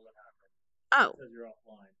know what happened. Oh. It says you're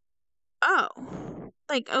offline. Oh.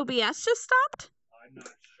 Like OBS just stopped? I'm not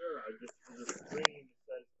sure. The screen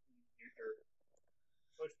says your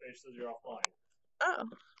push page says you're offline. Oh.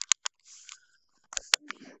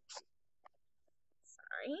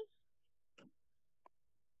 Sorry.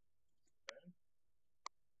 Okay.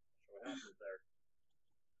 Not sure what happened there.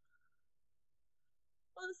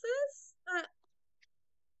 Well, it says that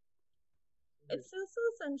it still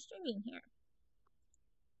says I'm streaming here.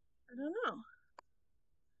 I don't know.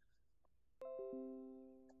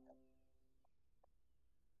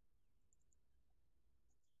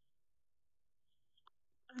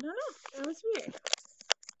 I don't know. That was weird.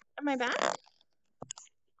 Am I back?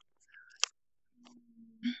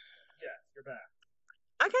 Yes, you're back.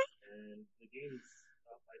 Okay. And the game is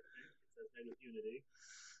up, I think. It says made with Unity.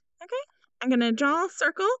 Okay. I'm going to draw a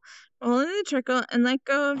circle, roll in the trickle, and let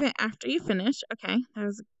go of it after you finish. Okay. That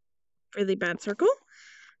was a really bad circle.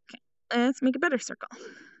 Okay. Let's make a better circle.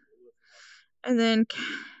 And then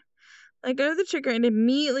let go of the trigger and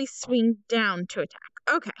immediately swing down to attack.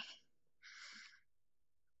 Okay.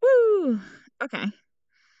 Woo! Okay.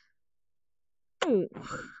 Ooh.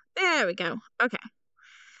 There we go. Okay.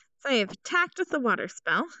 So I have attacked with the water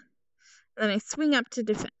spell. Then I swing up to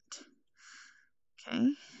defend.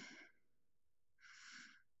 Okay.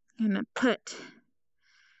 I'm going to put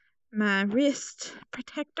my wrist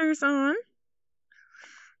protectors on.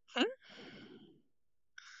 Okay.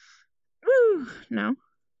 Woo! No.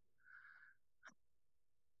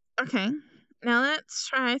 Okay. Now let's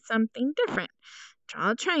try something different.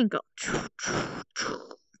 Draw a triangle.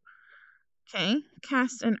 Okay.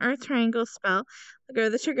 Cast an earth triangle spell. Let go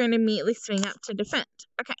of the trigger and immediately swing up to defend.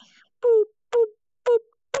 Okay. Boop, boop, boop,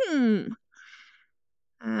 boom.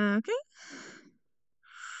 Okay.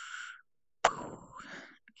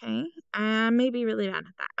 Okay. I may be really bad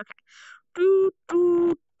at that. Okay. Doo,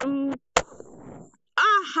 doo, doo.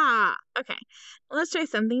 Aha! Okay. Let's try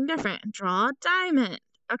something different. Draw a diamond.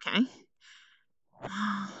 Okay. 1,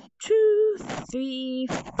 2, 3,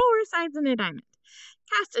 4 sides in a diamond.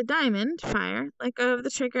 Cast a diamond, fire, let go of the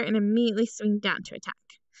trigger, and immediately swing down to attack.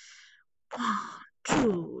 1,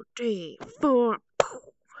 2, 3, 4.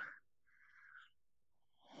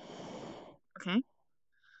 Okay.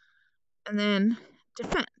 And then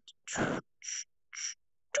defend.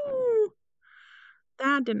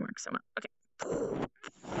 That didn't work so well. Okay.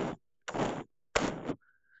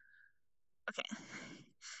 Okay.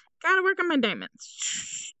 Gotta work on my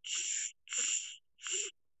diamonds.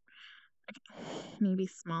 Okay. Maybe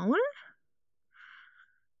smaller?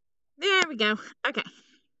 There we go. Okay.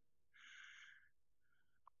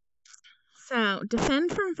 So,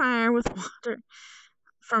 defend from fire with water.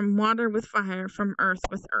 From water with fire. From earth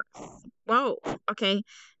with earth. Whoa. Okay.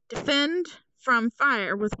 Defend from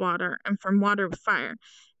fire with water. And from water with fire.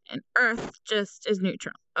 And earth just is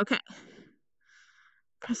neutral. Okay.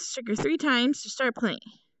 Press trigger 3 times to start playing.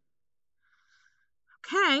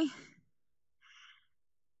 Okay.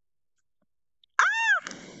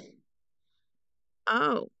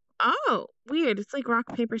 Ah! Oh, weird. It's like rock,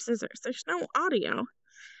 paper, scissors. There's no audio.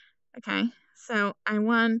 Okay. So I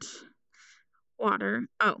want water.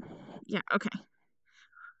 Oh, yeah. Okay.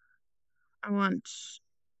 I want.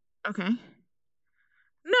 Okay.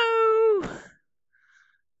 No!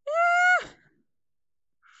 Ah!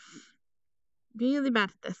 Really bad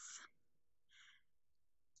at this.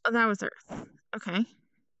 Oh, that was earth. Okay.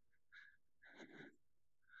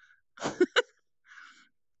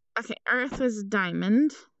 Okay, earth was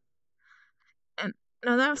diamond. And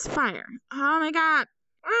no, that was fire. Oh my god.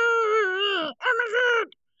 Oh my god.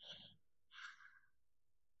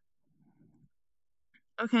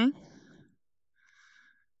 Okay.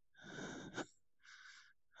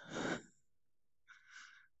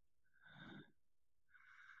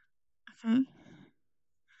 Okay.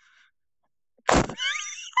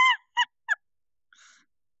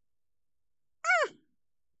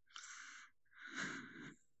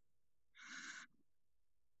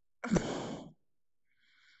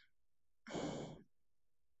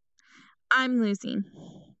 I'm losing.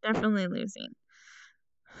 Definitely losing.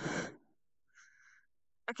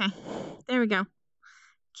 Okay. There we go.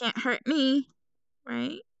 Can't hurt me.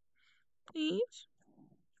 Right? Please?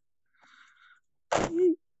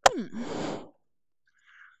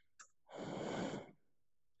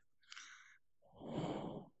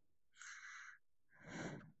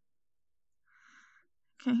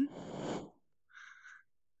 Okay.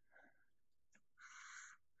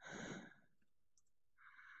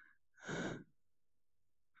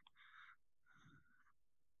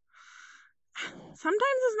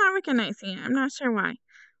 Sometimes it's not recognizing it. I'm not sure why.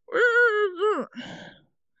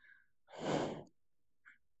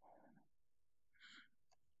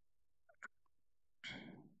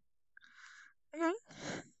 Okay.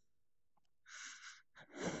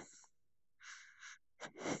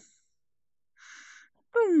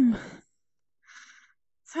 Boom.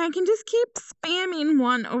 So I can just keep spamming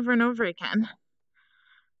 1 over and over again.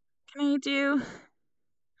 Can I do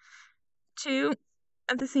 2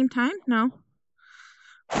 at the same time? No.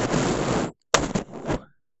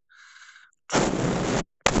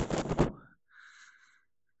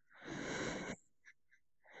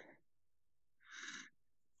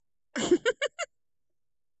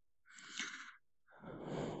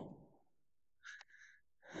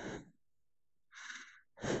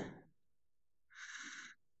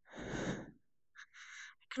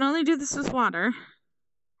 I can only do this with water.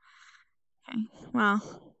 Okay, well,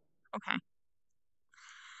 okay.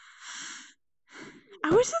 I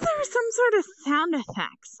wish that there was some sort of sound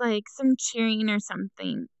effects, like some cheering or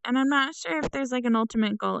something. And I'm not sure if there's like an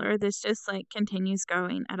ultimate goal or this just like continues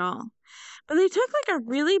going at all. But they took like a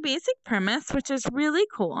really basic premise, which is really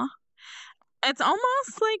cool. it's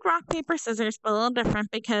almost like rock, paper, scissors, but a little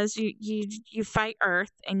different because you fight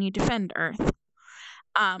Earth and you defend Earth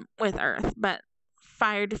with Earth, but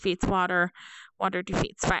fire defeats water, water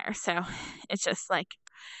defeats fire. So it's just like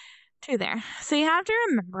two there. So you have to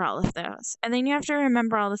remember all of those, and then you have to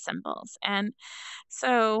remember all the symbols. And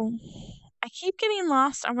so I keep getting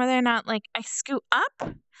lost on whether or not like I scoot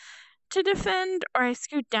up to defend or I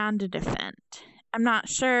scoot down to defend. I'm not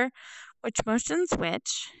sure which motion's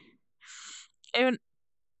which.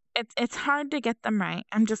 It's hard to get them right.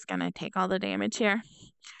 I'm just gonna take all the damage here.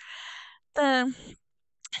 The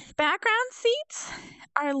background seats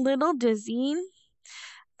are a little dizzying.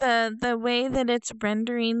 The way that it's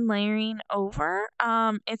rendering, layering over,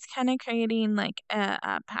 it's kind of creating like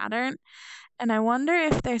a pattern. And I wonder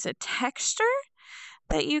if there's a texture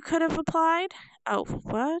that you could have applied. Oh,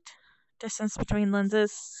 what? Distance between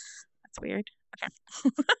lenses. That's weird. Okay.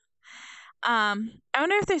 I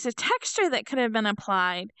wonder if there's a texture that could have been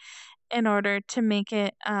applied in order to make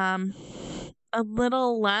it a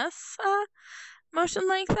little less motion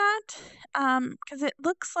like that. Because it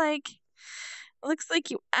looks like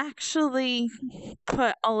you actually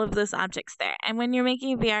put all of those objects there. And when you're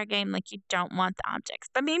making a VR game, like, you don't want the objects.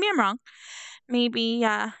 But maybe I'm wrong. Maybe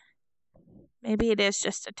it is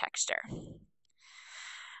just a texture.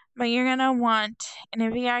 But you're going to want, in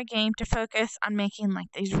a VR game, to focus on making,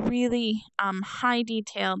 like, these really high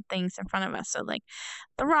detailed things in front of us. So, like,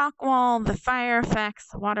 the rock wall, the fire effects,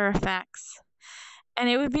 the water effects. And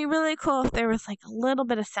it would be really cool if there was, like, a little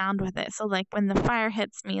bit of sound with it. So, like, when the fire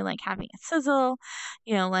hits me, like, having a sizzle,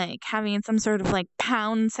 like, having some sort of, like,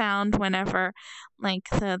 pound sound whenever, like,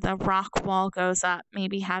 the rock wall goes up.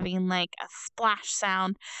 Maybe having, like, a splash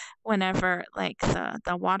sound whenever, like,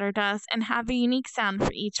 the water does. And have a unique sound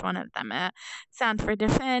for each one of them. A sound for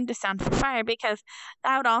defend, a sound for fire. Because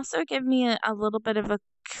that would also give me a little bit of a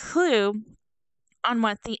clue on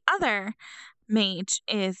what the other mage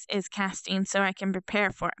is casting, so I can prepare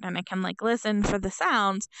for it, and I can like listen for the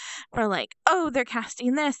sounds for like, oh, they're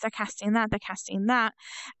casting this, they're casting that, they're casting that,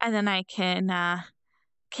 and then I can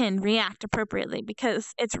react appropriately,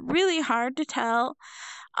 because it's really hard to tell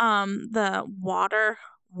the water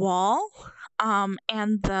wall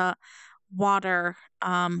and the water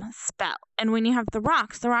spell. And when you have the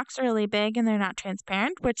rocks are really big and they're not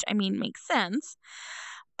transparent, which I mean makes sense,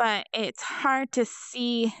 but it's hard to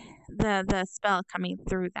see the spell coming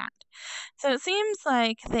through that. So it seems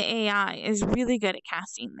like the AI is really good at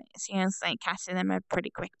casting these. It's like casting them a pretty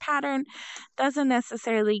quick pattern. Doesn't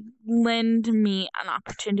necessarily lend me an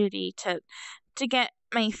opportunity to get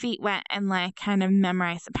my feet wet and like kind of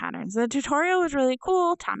memorize the patterns. The tutorial was really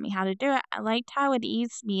cool, taught me how to do it. I liked how it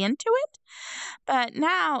eased me into it. But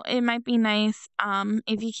now it might be nice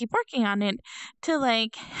if you keep working on it to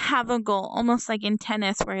like have a goal, almost like in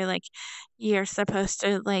tennis where like you're supposed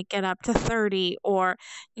to like get up to 30, or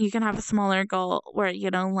you can have a smaller goal where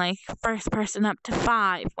like first person up to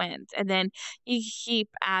 5 wins, and then you keep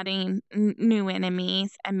adding new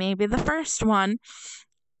enemies, and maybe the first one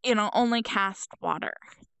only cast water.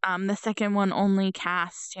 The second one only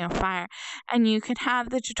cast, fire. And you could have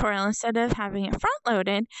the tutorial, instead of having it front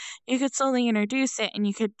loaded, you could slowly introduce it, and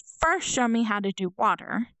you could first show me how to do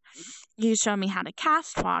water. You show me how to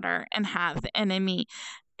cast water and have the enemy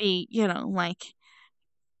be, like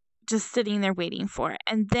just sitting there waiting for it.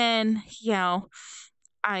 And then,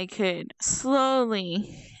 I could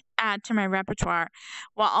slowly add to my repertoire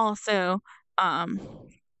while also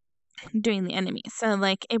doing the enemy. So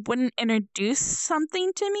like it wouldn't introduce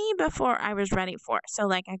something to me before I was ready for it. So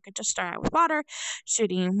like I could just start out with water,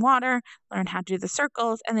 shooting water, learn how to do the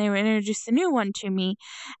circles, and they would introduce a new one to me,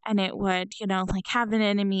 and it would, like have an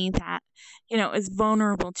enemy that, is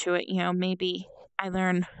vulnerable to it. Maybe I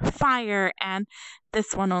learn fire and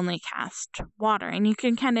this one only cast water, and you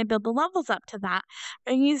can kind of build the levels up to that.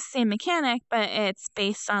 But you use the same mechanic, but it's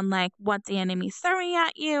based on like what the enemy's throwing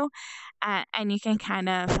at you, and you can kind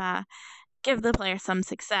of give the player some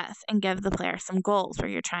success and give the player some goals where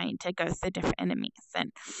you're trying to go through different enemies.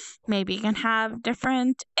 And maybe you can have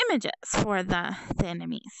different images for the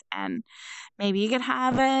enemies, and maybe you could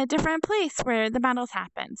have a different place where the battles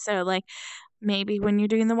happen. So like maybe when you're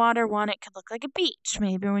doing the water one, it could look like a beach.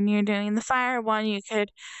 Maybe when you're doing the fire one, you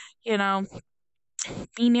could,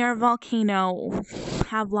 be near a volcano,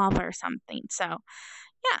 have lava or something. So,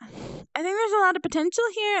 yeah, I think there's a lot of potential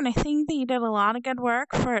here, and I think that you did a lot of good work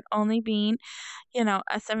for it only being, a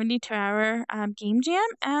 72-hour game jam,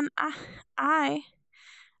 and I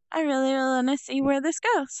really want to see where this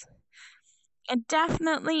goes. And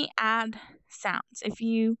definitely add sounds. If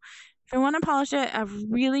you want to polish it, a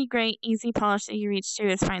really great, easy polish that you reach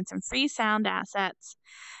to is find some free sound assets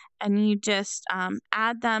and you just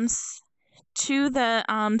add them to the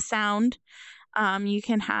sound. You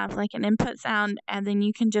can have like an input sound, and then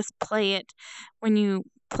you can just play it when you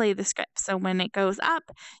play the script. So when it goes up,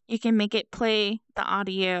 you can make it play the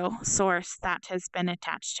audio source that has been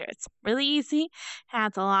attached to it. It's really easy.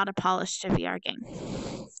 Adds a lot of polish to VR game.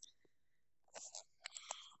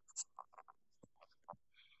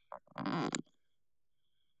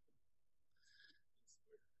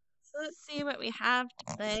 So let's see what we have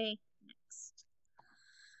to play next.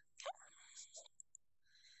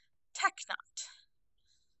 Technaut.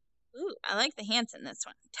 Ooh, I like the hands in this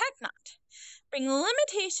one. Technaut. Bring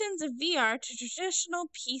limitations of VR to traditional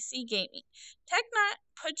PC gaming. Technaut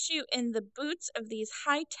puts you in the boots of these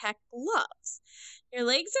high-tech gloves. Your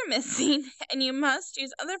legs are missing, and you must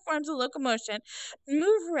use other forms of locomotion to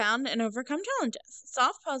move around and overcome challenges.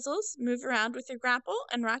 Solve puzzles, move around with your grapple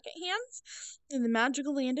and rocket hands in the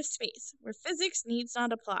magical land of space, where physics needs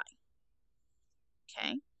not apply.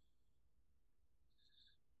 Okay.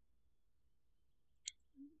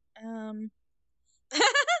 I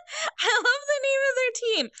love the name of their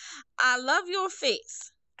team. I love your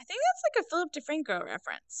face. I think that's like a Philip DeFranco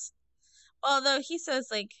reference. Although he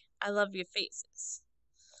says, like, I love your faces.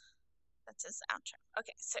 That's his outro.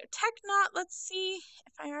 Okay, so Technaut, let's see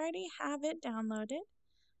if I already have it downloaded.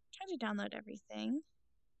 Try to download everything.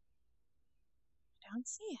 I don't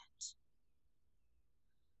see it.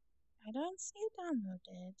 I don't see it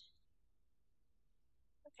downloaded.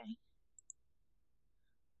 Okay.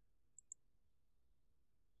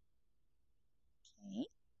 Okay.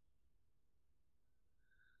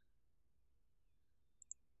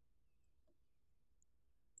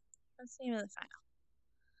 What's the name of the file?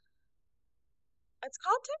 It's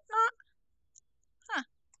called Technaut. Huh.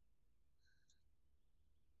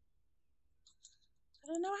 I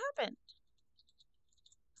don't know what happened.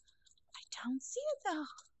 I don't see it though.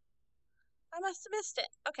 I must have missed it.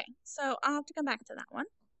 Okay, so I'll have to come back to that one.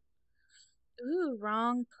 Ooh,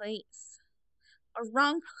 wrong place. Or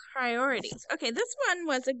wrong priorities. Okay, this one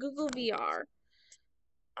was a Google VR.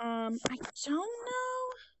 I don't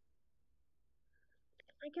know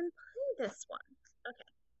if I can play this one.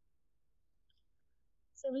 Okay.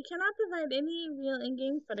 So we cannot provide any real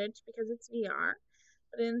in-game footage because it's VR.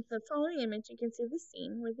 But in the following image, you can see the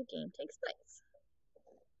scene where the game takes place.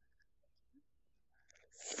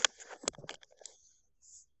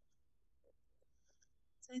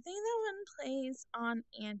 So I think that one plays on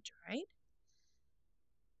Android.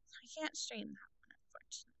 I can't stream that one,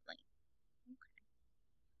 unfortunately. Okay.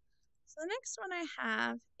 So the next one I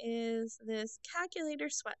have is this Calculator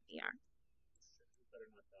Sweat VR.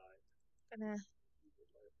 I'm gonna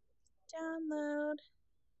download.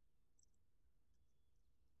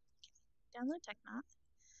 Okay. Download Technaut.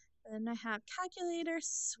 And then I have Calculator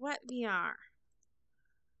Sweat VR.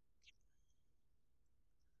 Okay.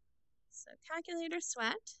 So Calculator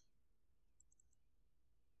Sweat.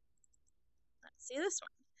 Let's see this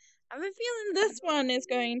one. I have a feeling this one is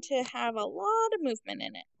going to have a lot of movement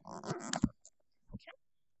in it. Okay.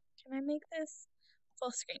 Can I make this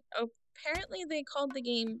full screen? Oh, apparently they called the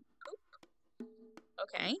game Poop.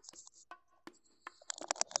 Okay.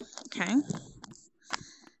 Okay.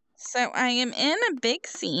 So I am in a big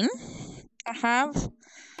scene. I have...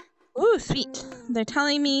 Ooh, sweet. They're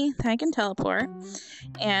telling me that I can teleport.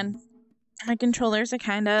 And my controllers are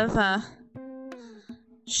kind of...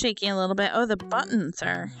 shaking a little bit. Oh, the buttons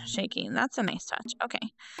are shaking. That's a nice touch.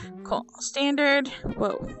 Okay, cool. Standard.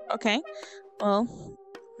 Whoa. Okay. Well,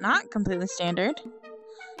 not completely standard.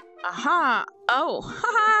 Aha. Oh.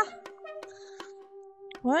 Haha.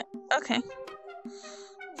 What? Okay.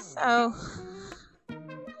 So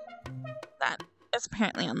that is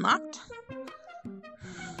apparently unlocked.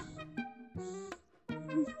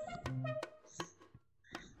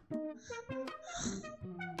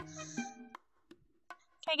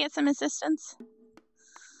 Can I get some assistance?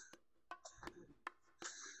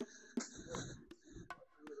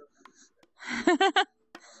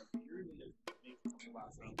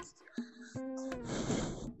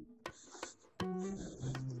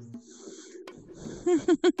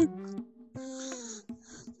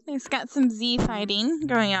 He's got some Z fighting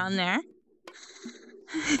going on there.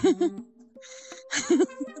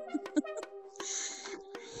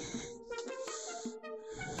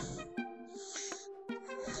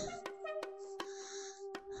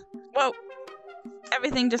 Whoa.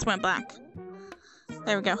 Everything just went black.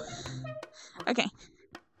 There we go. Okay.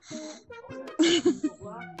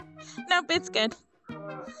 Nope, it's good.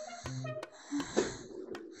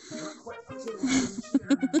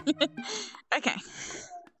 Okay.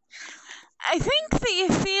 I think that you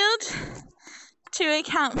failed to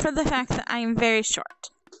account for the fact that I am very short.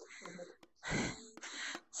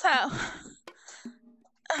 So,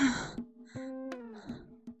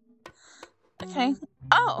 okay.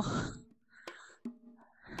 Oh,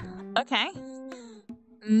 okay.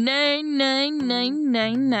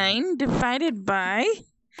 99999 divided by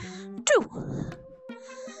 2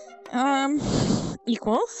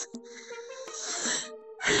 equals.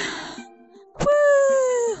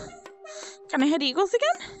 Woo! Can I hit equals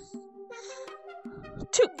again?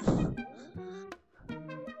 2.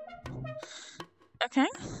 Okay.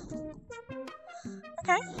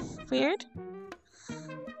 Okay. Weird.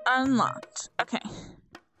 Unlocked. Okay.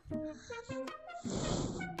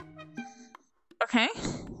 Okay.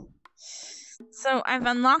 So I've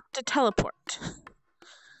unlocked a teleport.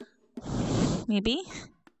 Maybe.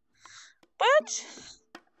 What?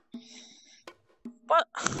 What?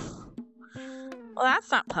 Well,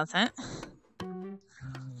 that's not pleasant.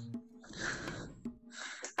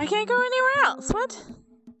 I can't go anywhere else. What?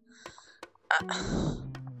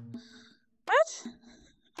 What?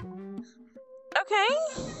 Okay.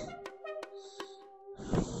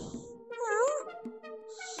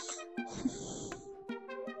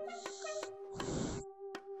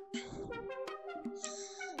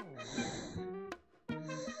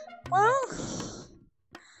 Well,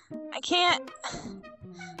 I can't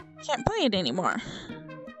play it anymore.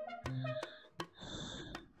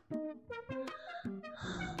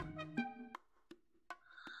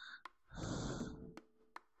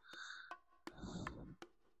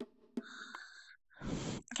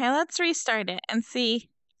 Okay, let's restart it and see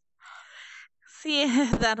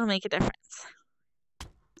if that'll make a difference.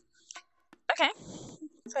 Okay,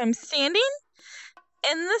 so I'm standing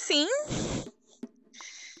in the scene.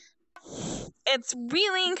 It's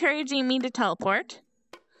really encouraging me to teleport,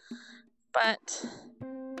 but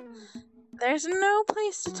there's no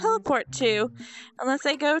place to teleport to unless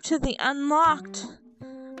I go to the unlocked,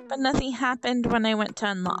 but nothing happened when I went to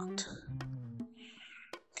unlocked.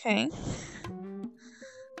 Okay.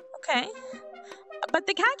 Okay. But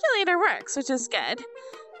the calculator works, which is good.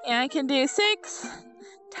 Yeah, I can do 6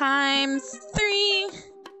 times 3.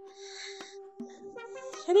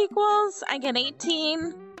 It equals, I get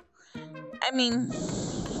 18. I mean,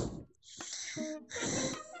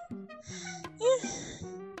 yeah,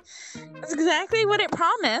 that's exactly what it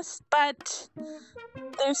promised, but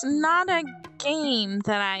there's not a game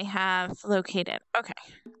that I have located. Okay.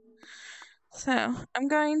 So I'm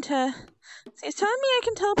going to, see, it's telling me I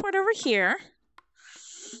can teleport over here.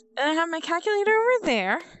 And I have my calculator over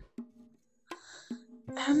there.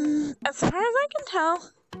 As far as I can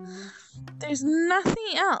tell, there's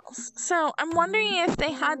nothing else. So I'm wondering if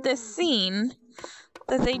they had this scene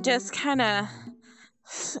that they just kind of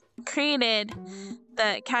created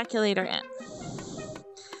the calculator in.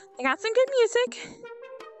 They got some good music.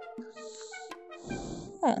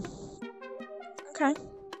 Oh. Okay.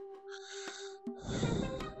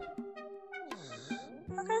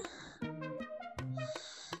 Okay.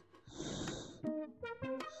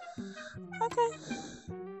 Okay.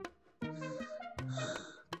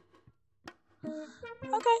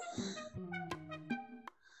 Okay.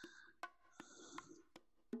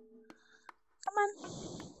 Come on.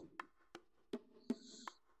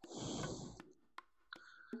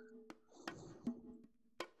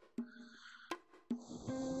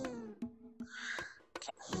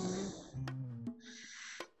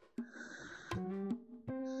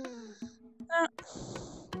 No.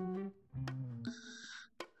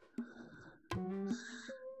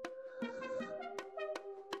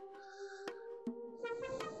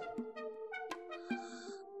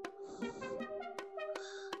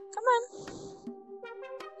 Come on.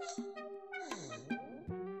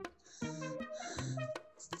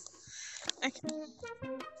 Okay.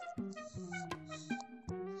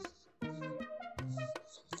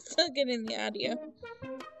 Still getting the audio.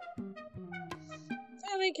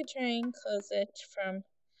 Thought I could try and close it from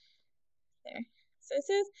there. So it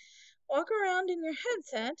says, walk around in your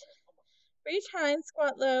headset, reach high and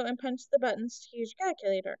squat low, and punch the buttons to use your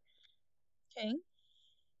calculator. Okay.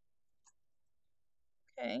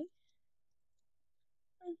 Okay.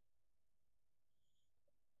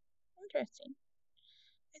 Interesting.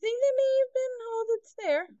 I think that may have been all that's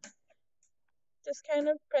there. Just kind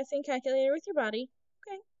of pressing calculator with your body.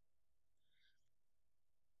 Okay.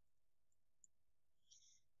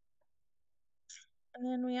 And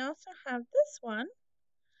then we also have this one,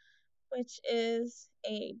 which is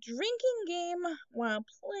a drinking game while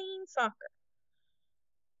playing soccer.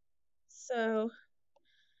 So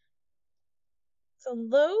it's a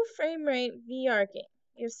low frame rate VR game.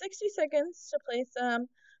 You have 60 seconds to play some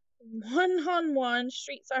one-on-one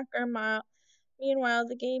street soccer. Meanwhile,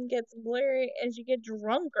 the game gets blurry as you get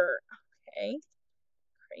drunker. Okay.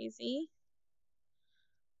 crazy.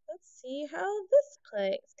 Let's see how this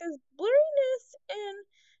plays, because blurriness in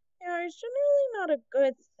VR is generally not a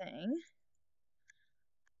good thing.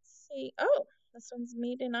 Let's see. Oh, this one's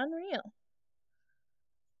made in Unreal.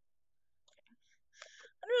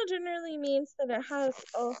 Unreal generally means that it has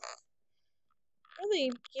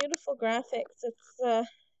really beautiful graphics. It's the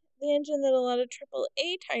engine that a lot of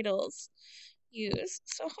AAA titles use.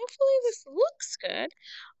 So hopefully this looks good.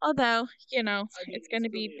 Although, it's going to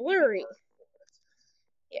be blurry.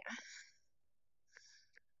 Yeah.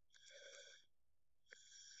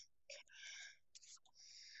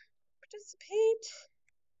 Participate.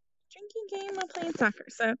 Drinking game while playing soccer.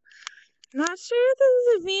 So, not sure if this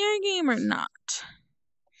is a VR game or not.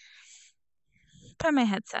 Put my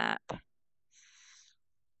headset up.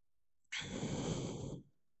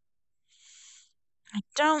 I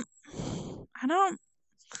don't.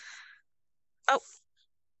 Oh.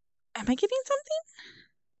 Am I getting something?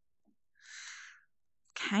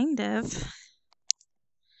 Kind of.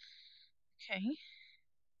 Okay.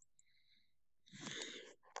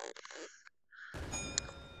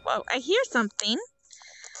 Whoa, I hear something.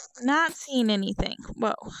 Not seeing anything.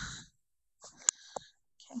 Whoa.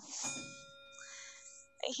 Okay.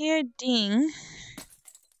 I hear a ding.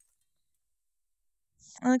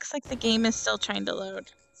 It looks like the game is still trying to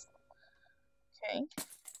load. Okay.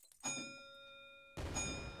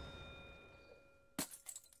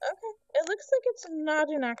 Okay. It looks like it's not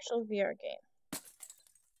an actual VR game.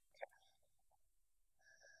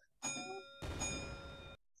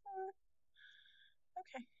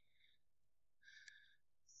 Okay.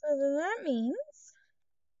 So then that means,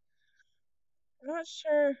 I'm not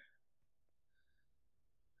sure.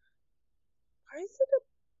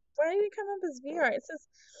 Why did it come up as VR? It says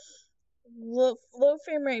low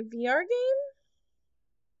frame rate VR game,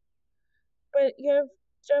 but you have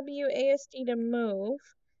WASD to move,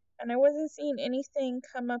 and I wasn't seeing anything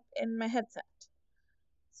come up in my headset.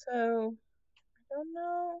 So, I don't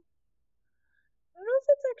know. I don't know if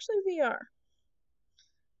it's actually VR.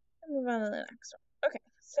 I'll move on to the next one. Okay,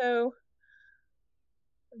 so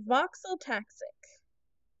Voxel Taxic.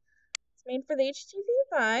 It's made for the HTC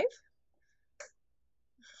Vive.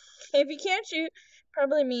 If you can't shoot,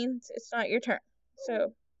 probably means it's not your turn.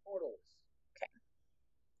 So, Portals. Okay.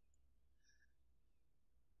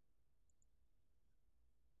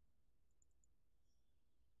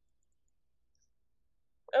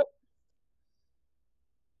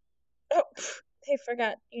 Oh, I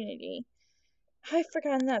forgot Unity. I've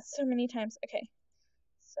forgotten that so many times. Okay,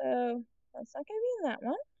 so that's not going to be in that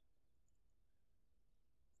one.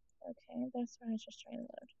 Okay, that's what I was just trying to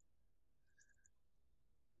load.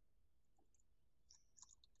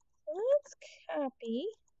 Let's copy.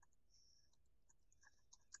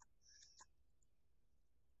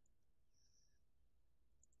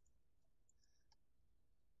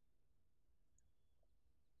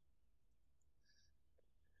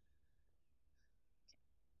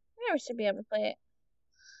 Now we should be able to play it.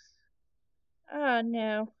 Oh,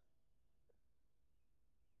 no.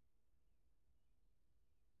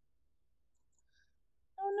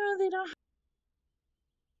 Oh, no, they don't.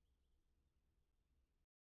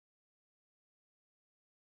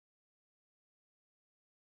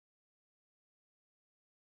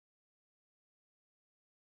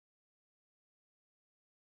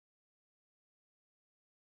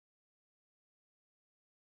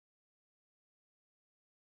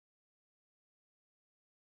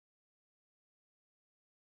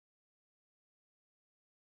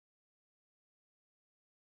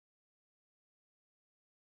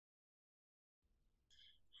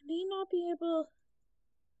 I may not be able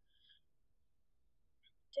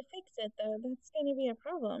to fix it, though. That's going to be a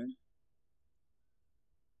problem.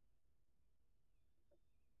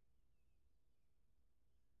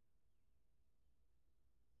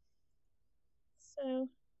 So,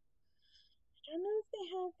 I don't know if they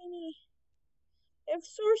have any. They have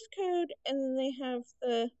source code, and then they have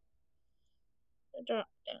the drop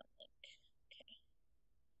down link.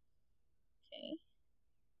 Okay.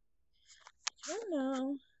 I don't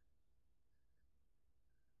know.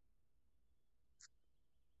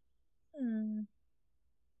 I'm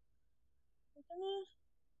gonna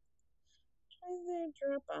try their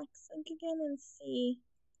Dropbox link again and see.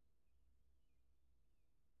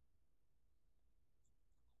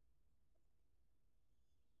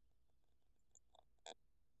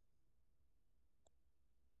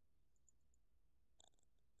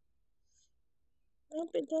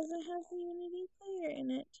 Nope, it doesn't have the Unity player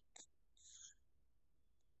in it.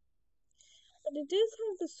 But it does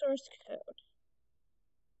have the source code.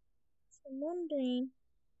 So I'm wondering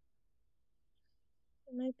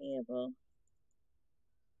if I might be able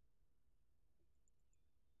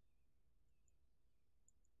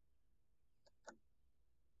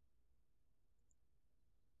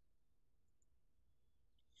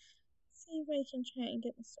see if I can try and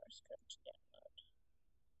get the source code to download.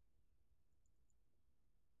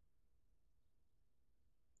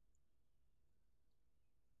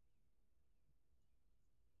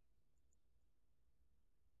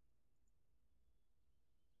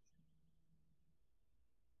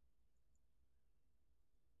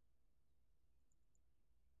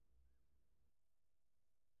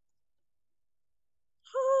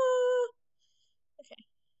 Okay.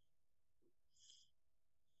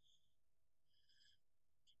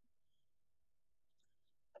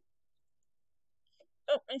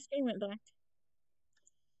 Oh, my screen went black.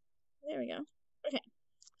 There we go. Okay.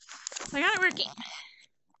 I got it working.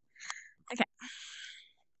 Okay.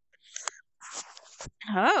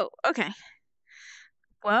 Oh, okay.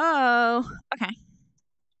 Whoa. Okay.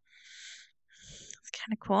 It's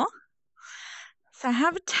kind of cool. So I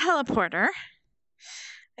have a teleporter.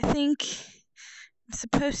 I think I'm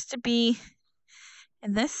supposed to be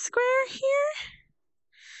in this square here.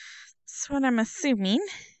 That's what I'm assuming.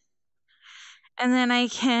 And then I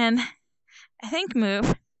can, I think,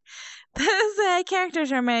 move. Those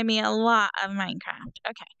characters remind me a lot of Minecraft.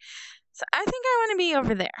 Okay. So I think I want to be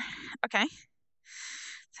over there. Okay.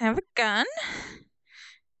 So I have a gun.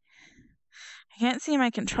 I can't see my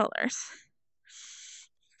controllers.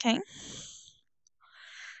 Okay.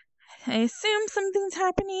 I assume something's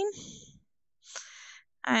happening.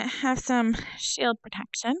 I have some shield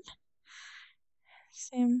protection.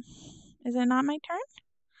 Assume, is it not my turn?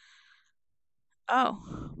 Oh,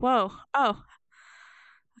 whoa, oh.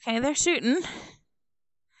 Okay, they're shooting.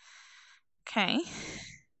 Okay.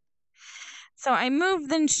 So I move,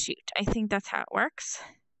 then shoot. I think that's how it works.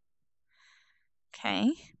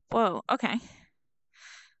 Okay. Whoa, okay.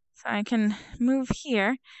 So I can move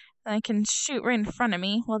here, then I can shoot right in front of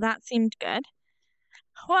me. Well, that seemed good.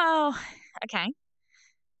 Whoa, okay.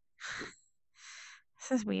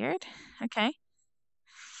 This is weird. Okay.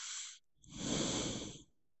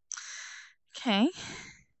 Okay.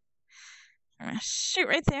 I'm gonna shoot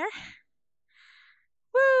right there.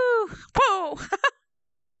 Woo! Whoa!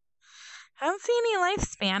 I don't see any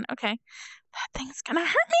lifespan. Okay. That thing's gonna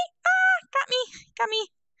hurt me! Ah! Got me! Got me!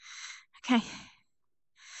 Okay.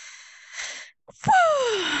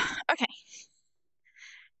 Woo! Okay.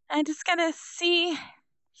 I just gotta see.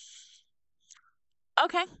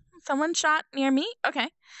 Okay. Someone shot near me.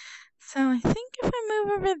 Okay. So I think if I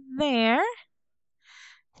move over there,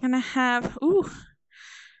 I'm gonna have. Ooh.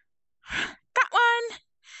 Got one!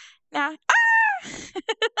 Now. Ah!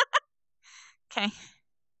 Okay.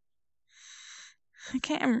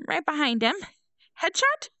 Okay, I'm right behind him.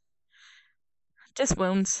 Headshot? Just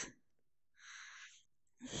wounds.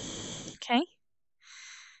 Okay.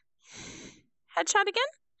 Headshot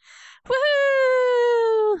again?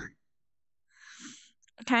 Woohoo!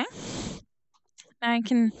 Okay. Now I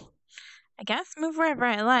can, I guess, move wherever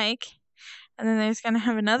I like. And then there's going to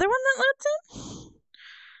have another one that loads in.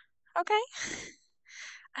 Okay.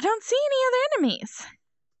 I don't see any other enemies.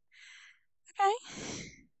 Okay.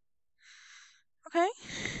 Okay.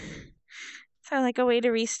 So like a way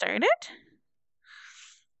to restart it.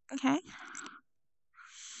 Okay.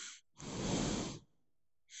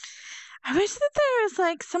 I wish that there was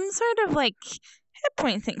like some sort of like hit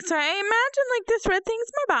point thing. So I imagine like this red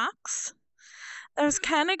thing's my box. That was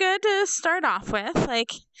kind of good to start off with.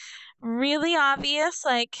 Like really obvious,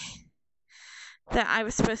 like that I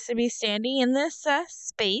was supposed to be standing in this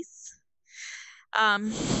space.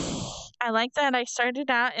 I like that I started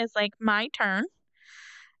out as like my turn.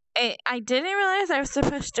 I didn't realize I was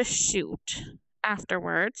supposed to shoot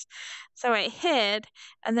afterwards, so I hid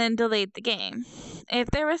and then delayed the game. If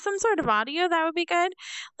there was some sort of audio, that would be good,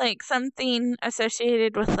 like something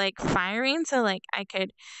associated with like firing, so like I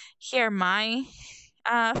could hear my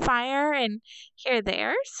fire and hear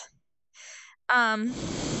theirs.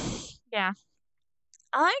 Yeah,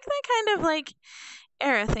 I like that kind of like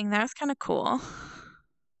arrow thing. That was kind of cool.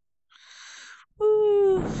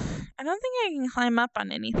 Ooh, I don't think I can climb up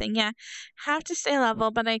on anything. Yeah, have to stay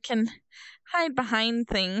level, but I can hide behind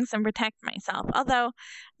things and protect myself. Although, I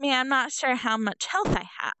mean, I'm not sure how much health I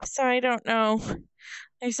have, so I don't know.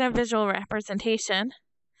 There's no visual representation.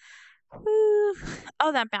 Woo.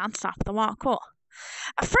 Oh, that bounced off the wall. Cool.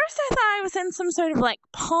 At first, I thought I was in some sort of like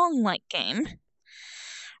Pong-like game.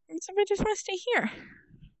 So I just want to stay here.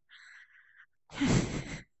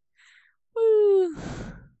 Woo.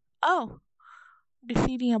 Oh.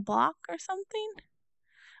 Defeating a block or something?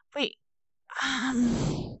 Wait. I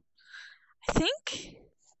think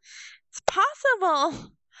it's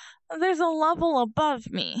possible there's a level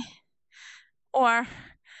above me. Or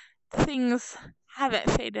things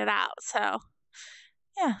haven't faded out, so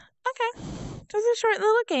yeah. Okay. Just a short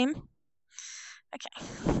little game. Okay,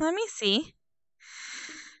 let me see.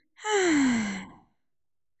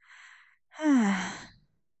 Okay.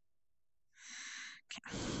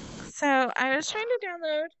 So I was trying to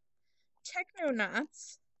download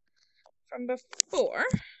Technonauts from before.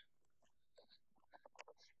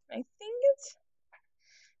 I think it's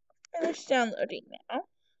finished downloading now.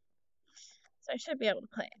 So I should be able to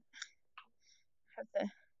play it. Have the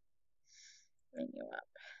menu up.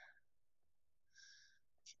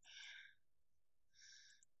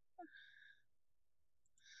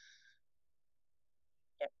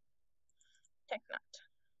 Yep, Technaut.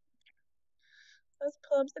 Let's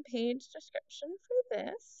pull up the page description for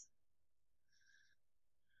this.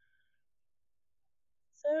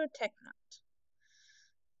 So Technaut.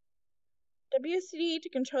 WCD to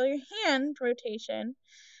control your hand rotation.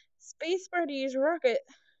 Spacebar to use rocket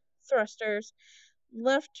thrusters.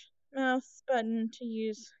 Left mouse button to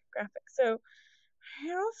use graphics. So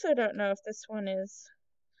I also don't know if this one is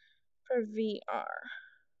for VR.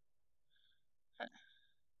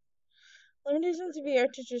 Limitations of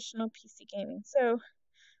VR to traditional PC gaming. So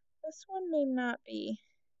this one may not be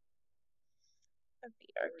a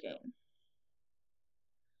VR game.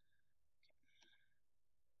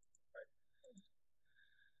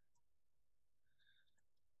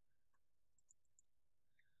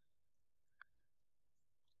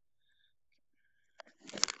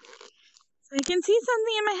 So I can see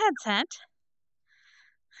something in my headset.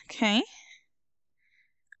 Okay.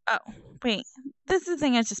 Oh, wait. This is the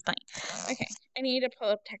thing I was just playing. Okay, I need to pull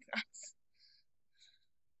up Technauts.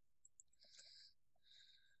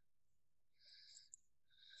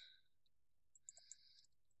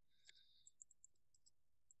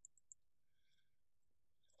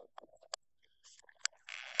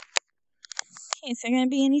 Okay, is there going to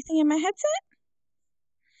be anything in my headset?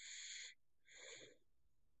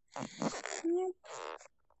 Nope.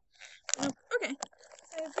 Nope. Okay.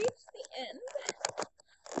 So I've reached the end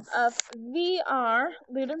of VR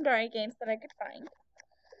Ludum Dare games that I could find.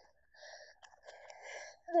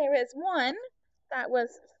 There is one that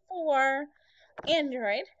was for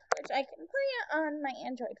Android, which I can play it on my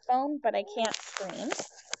Android phone, but I can't stream.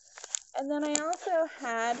 And then I also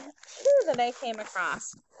had two that I came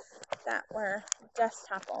across that were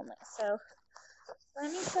desktop only. So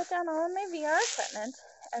let me put down all of my VR equipment,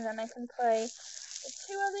 and then I can play the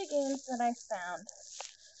two other games that I found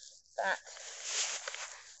that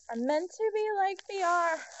are meant to be like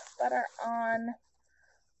VR, but are on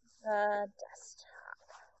the desktop.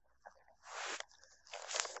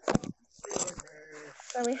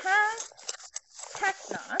 So we have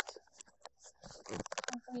Technaut.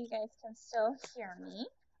 Hopefully you guys can still hear me.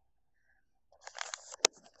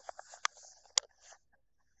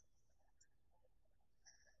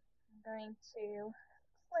 I'm going to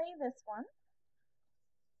play this one.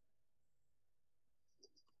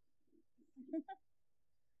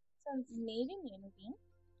 Sounds made in Unity.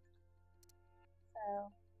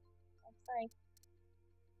 So looks like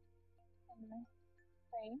I'm gonna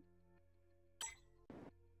play.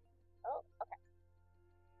 Oh, okay.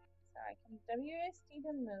 So I can WSD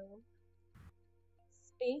to move.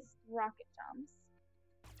 Space rocket jumps.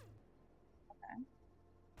 Okay.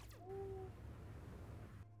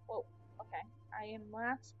 Whoa. Okay. I am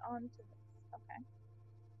latched onto this. Okay.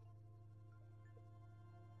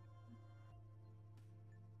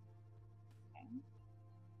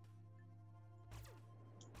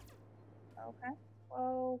 Okay. Okay.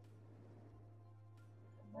 Whoa.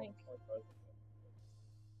 Like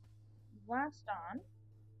latched on.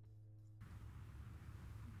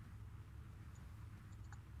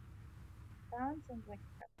 That seems like a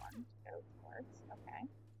good one to go towards. Okay.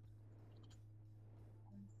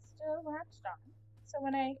 I'm still latched on. So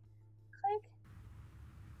when I click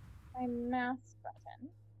my mouse button.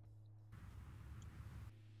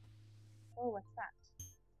 Oh, what's that?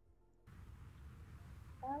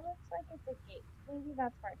 That looks like it's a gate. Maybe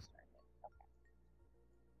that's where I started. Okay.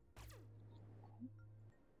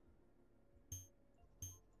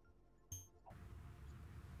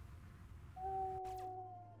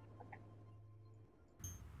 Okay.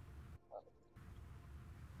 Whoa.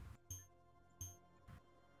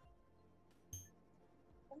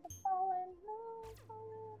 Don't fall in. No, fall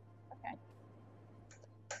in. Okay.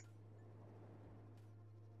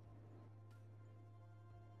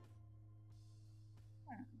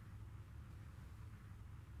 Okay.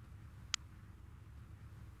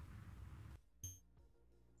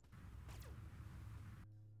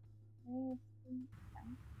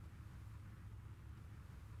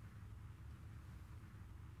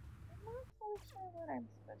 I'm not so sure what I'm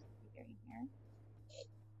supposed to be doing here.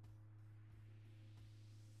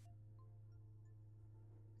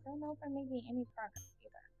 don't know if I'm making any progress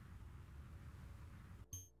either.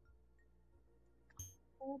 I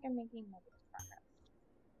feel like I'm making negative progress.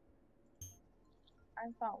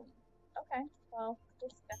 I'm following. Okay, well,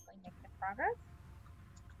 this is definitely negative progress.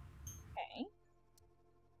 Okay.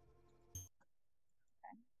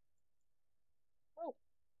 Okay. Oh,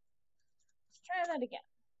 let's try that again.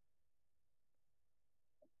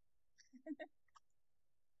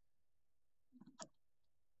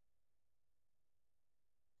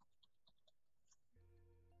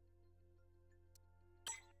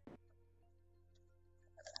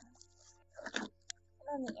 Put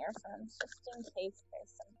on the earphones just in case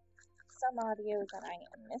there's some audio that I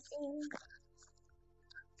am missing.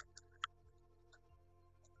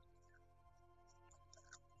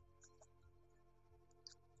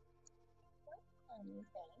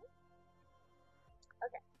 Anything.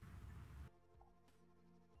 Okay.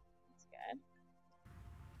 That's good.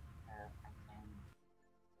 So I can.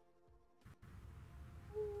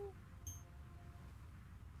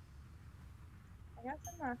 I got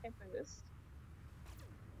some rocket boost.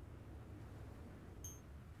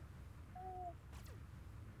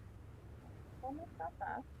 Pull myself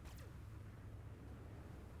up.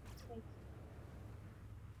 Take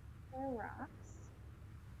the rocks.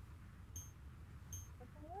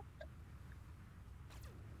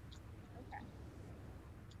 Okay.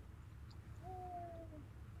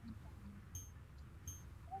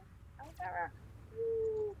 I want that rock.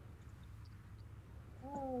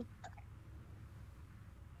 Oh, okay.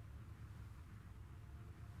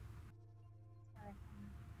 I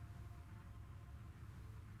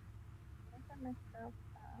can get myself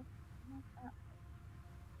up. Not that way.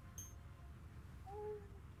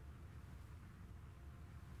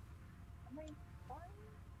 Am I flying?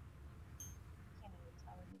 Can't even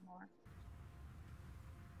tell anymore.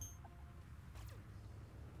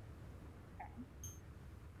 Okay.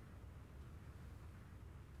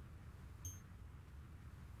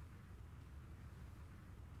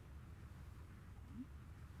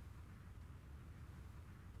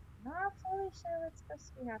 Not fully sure what's supposed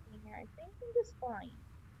to be happening here. I think I'm just flying. I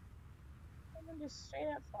think I'm just straight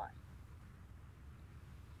up flying.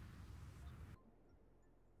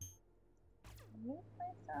 Move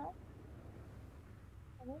myself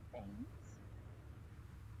other things.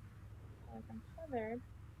 Like I'm tethered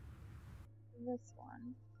to this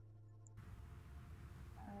one.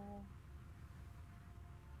 So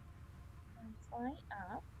I'm flying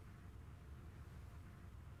up.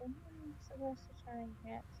 Then I'm supposed to try and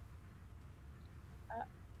get up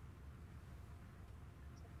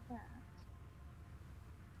to that.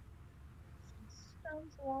 Some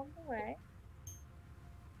stones along the way.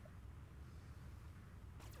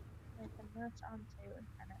 I can latch onto and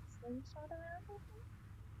kind of slingshot around, I think.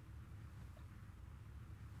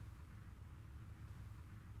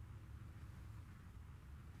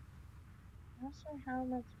 Not sure how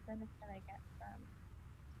much benefit I get from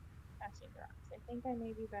catching rocks. I think I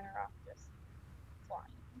may be better off just flying.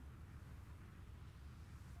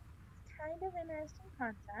 It's kind of interesting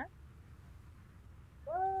concept.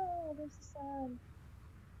 Whoa, there's the sun.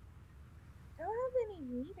 I don't have any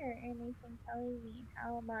meter or anything telling me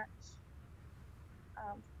how much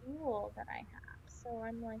fuel that I have. So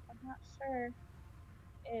I'm like, I'm not sure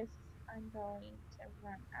if I'm going to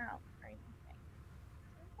run out or anything.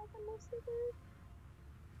 Seems like I'm mostly good.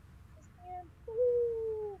 Yes, man.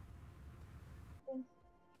 Woo!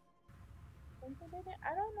 Think I did it?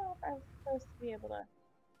 I don't know if I was supposed to be able to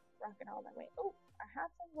rock it all that way. Oh, I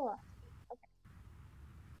have some velocity. Okay.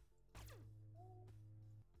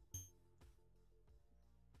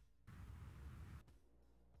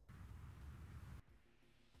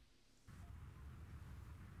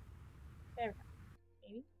 There we go.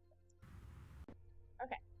 Maybe.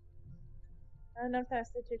 Okay. I don't know if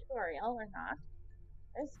that's the tutorial or not.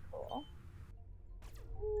 It's cool.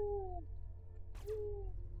 Woo. Woo.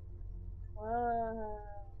 Whoa.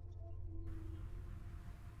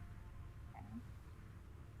 Okay.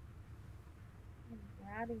 I'm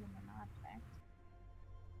grabbing an object.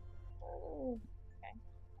 Oh. Okay. I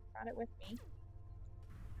got it with me.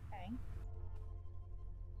 Okay.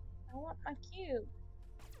 I want my cube.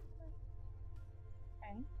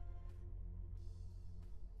 Okay.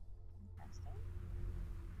 Interesting.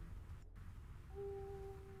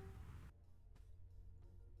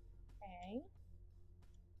 Okay.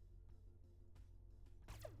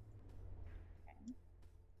 Okay.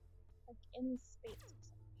 Like in space or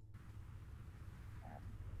something.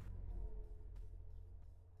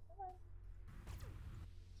 Come on.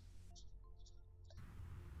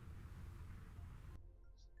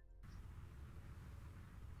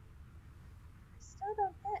 I still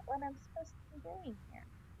don't get what I'm supposed to be doing here.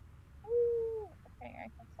 Okay, I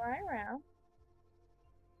can fly around.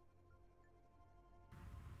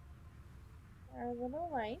 There are little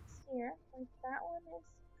lights here. Like that one is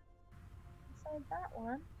inside that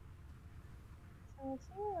one. So I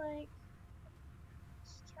feel like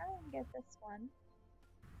let's try and get this one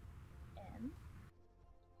in.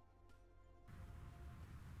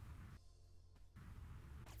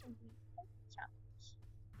 Maybe challenge.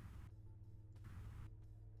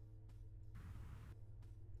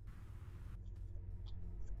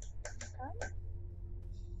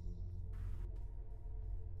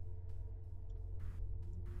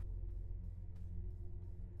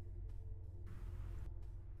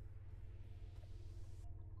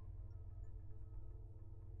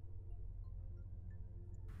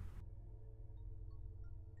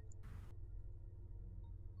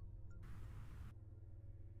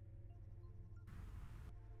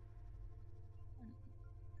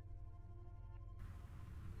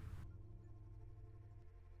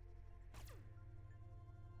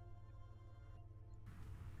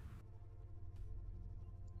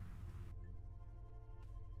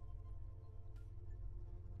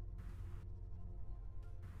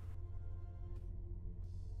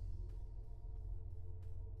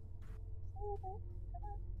 Okay. Come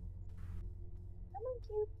on. Come on,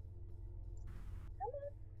 cube. Come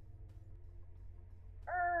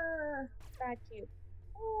on. Bad cube.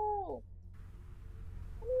 Oh.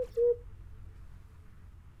 Come on, cube.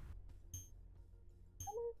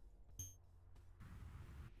 Come on.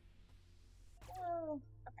 Oh.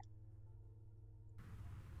 Okay.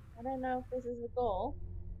 I don't know if this is the goal.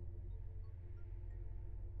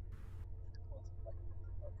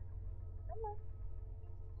 Come on.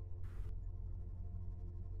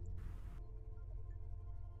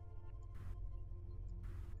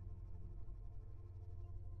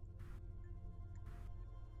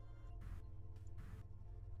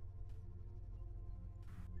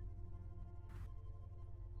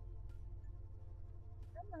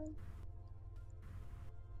 Come on.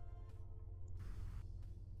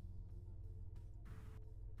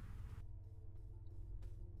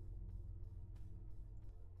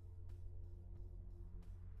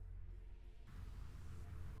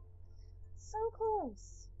 So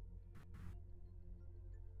close.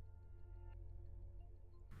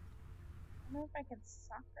 I don't know if I can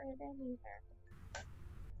soccer it in either.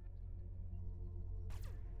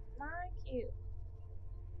 My cube.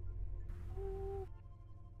 Ooh.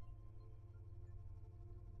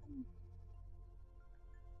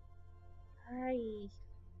 Hi.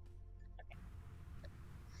 Okay.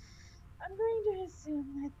 I'm going to assume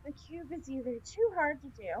that the cube is either too hard to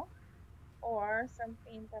do or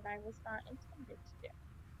something that I was not intended to do.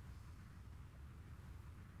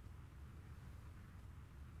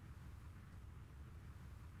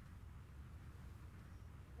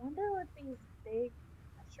 Wonder what these big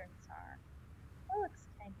mushrooms are. That looks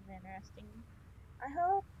kind of interesting. I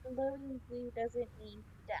hope the glowing glue doesn't mean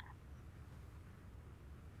death.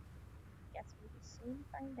 Guess we will soon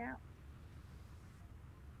find out.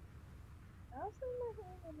 I also am not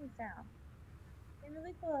hearing any sound. It'd be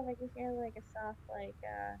really cool if I could hear like a soft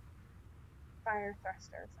fire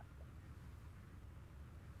thruster or something.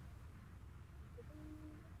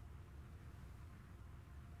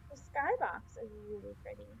 The skybox is really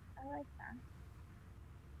pretty. I like that.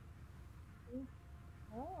 Ooh.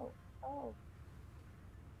 Oh, oh,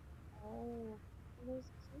 oh. There's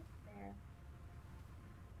a cube there.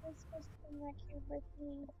 Am I supposed to bring that cube with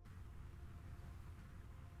me?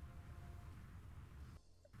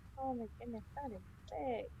 Oh my goodness, that is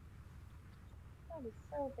big. That is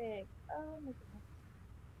so big. Oh my goodness.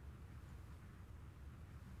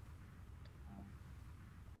 Oh.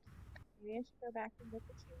 Maybe I should go back and get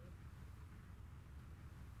the cube.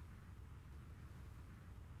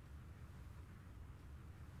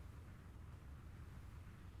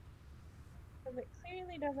 Because it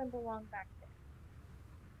clearly doesn't belong back there.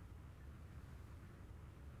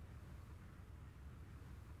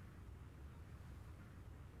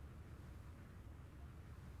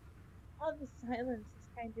 All the silence is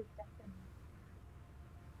kind of deafening.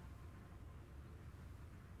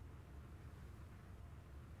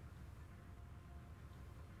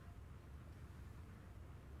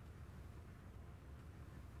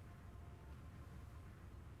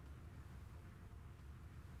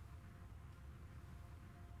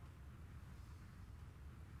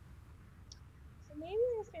 So maybe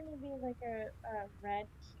there's going to be like a red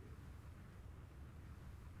cube.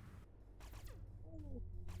 Ooh.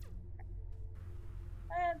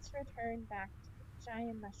 Let's return back to the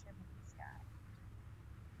giant mushroom in the sky.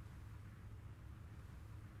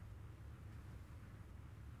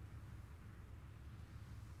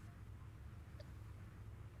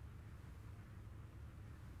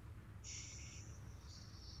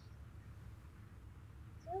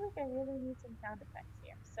 like I really need some sound effects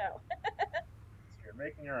here. So So you're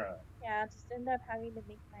making your own. yeah, I'll just end up having to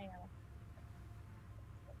make my own.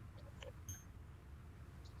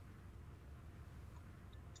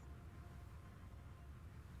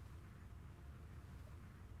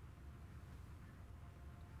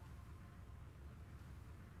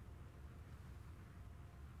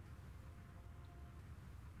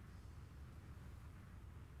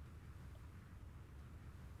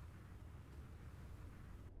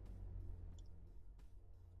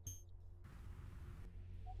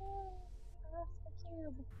 Oh, I lost the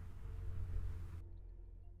cube.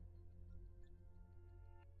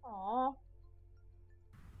 Aw.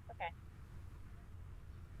 Okay,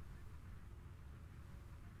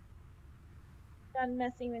 done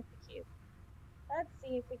messing with the cube. Let's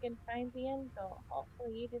see if we can find the end goal.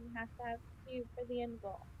 Hopefully you didn't have to have the cube for the end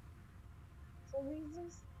goal. So there's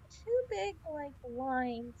these two big like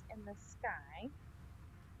lines in the sky.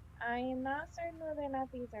 I am not certain whether or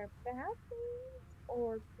not these are bad things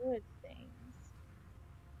or good things.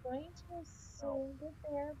 Going to Oh, assume that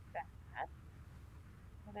they're bad,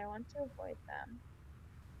 but I want to avoid them.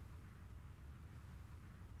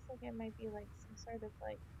 Looks like it might be like some sort of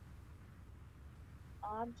like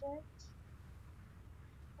object.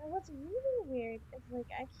 And what's really weird is like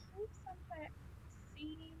I keep sometimes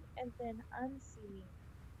seeing and then unseeing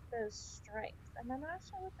those stripes, and I'm not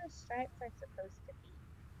sure what those stripes are supposed to be.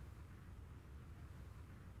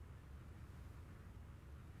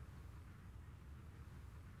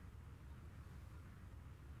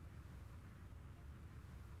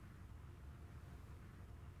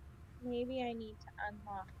 Maybe I need to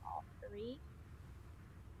unlock all three.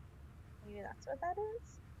 Maybe that's what that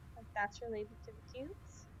is. Like that's related to the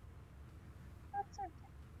cubes. That's okay.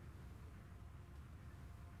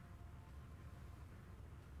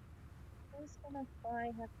 I'm just gonna fly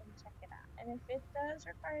up and check it out. And if it does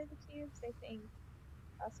require the cubes, I think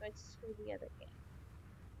I'll switch to the other game.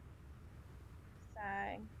 So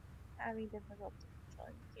I'm having difficulty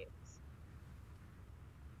controlling the cubes.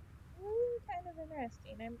 Kind of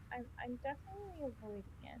interesting. I'm definitely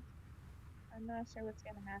avoiding it. I'm not sure what's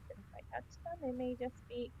gonna happen if I touch them. It may just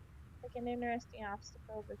be like an interesting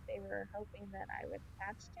obstacle that they were hoping that I would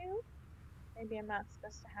attach to. Maybe I'm not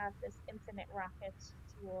supposed to have this infinite rocket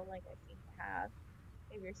tool like I seem to have.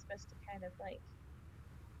 Maybe you're supposed to kind of like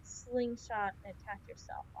slingshot and attach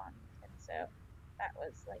yourself on it. And so that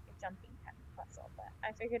was like a jumping kind of puzzle. But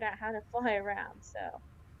I figured out how to fly around, so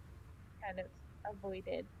kind of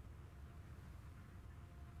avoided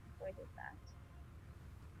that.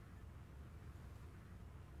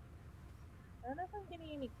 I don't know if I'm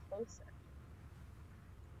getting any closer.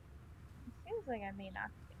 It feels like I may not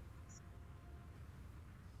be getting closer.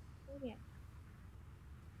 Maybe I am.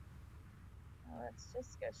 Well, let's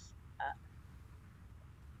just go up.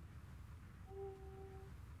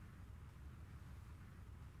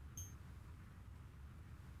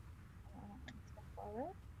 Step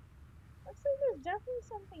forward. Looks like there's definitely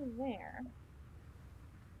something there.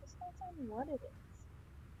 Just not saying what it is.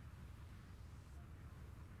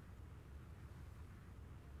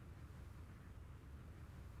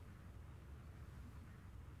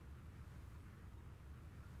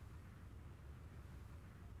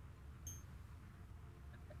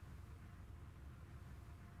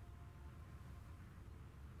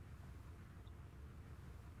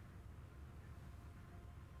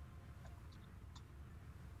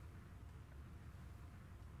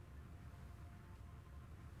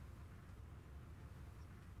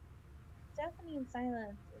 Deafening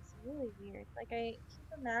silence is really weird. Like I keep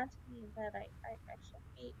imagining that I should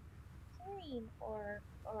be hearing or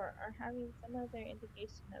having some other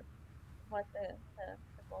indication of what the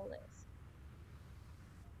goal is.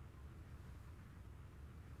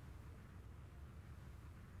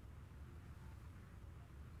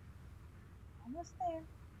 Almost there.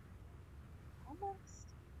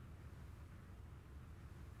 Almost.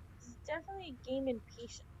 This is definitely a game in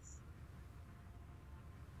patience.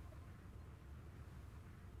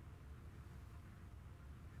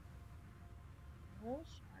 Oh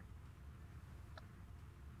sure.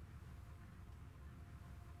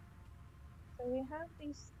 So we have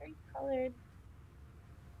these three colored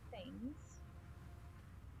things.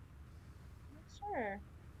 Not sure.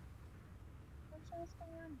 Not sure what's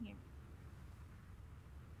going on here.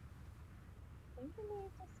 I think it may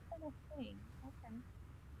have just been a thing. Okay.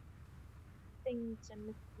 Thing to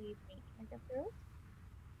mislead me. Can I go through it?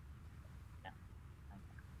 No. I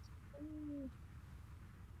can't. Ooh.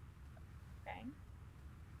 Okay.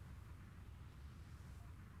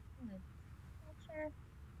 Not sure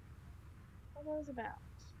what that was about.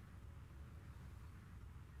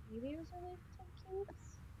 Maybe it was related to the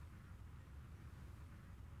cubes?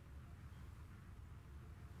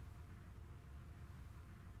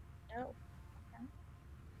 Oh, okay.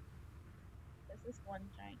 This is one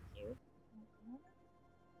giant cube.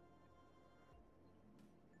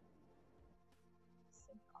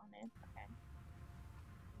 Sink on it. Okay.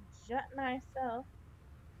 Jut myself.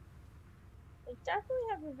 They definitely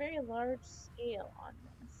have a very large scale on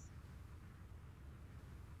this.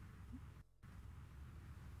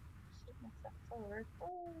 Shoot myself forward.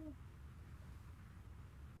 Oh.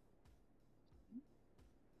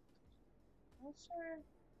 Not sure.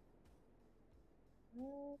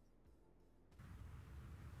 What?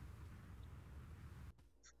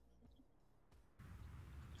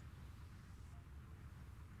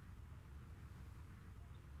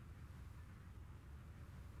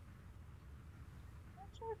 Not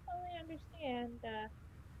sure I fully understand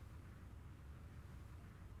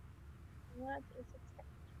what is expected.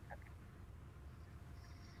 Okay.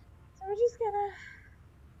 So we're just gonna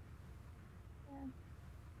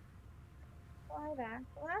fly back.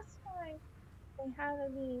 Last time they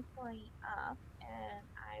had me flying up and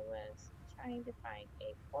I was trying to find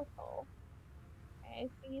a portal. Okay,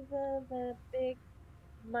 see the big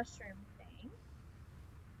mushroom thing.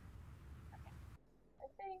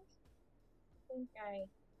 Okay. I think I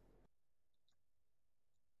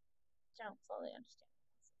don't fully understand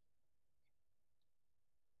this.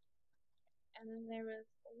 And then there was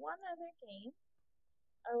one other game.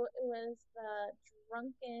 Oh, it was the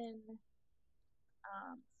drunken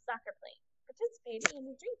soccer playing. Participating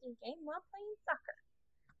in a drinking game while playing soccer.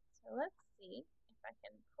 So let's see if I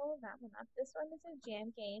can pull that one up. This one is a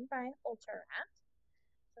jam game by Ultra Rat.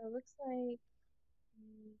 So it looks like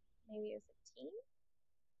maybe it's a team.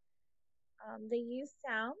 They use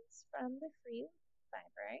sounds from the free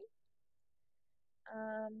library.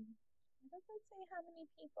 It doesn't say how many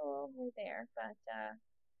people were there, but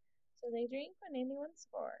so they drink when anyone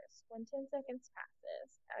scores. When 10 seconds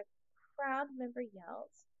passes, a crowd member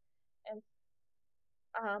yells, and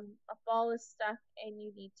a ball is stuck, and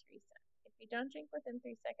you need to reset. If you don't drink within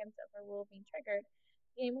 3 seconds of a rule being triggered,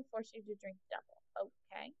 the game will force you to drink double.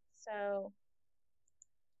 Okay, so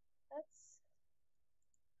let's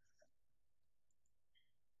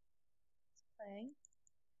play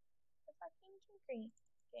the fucking drinking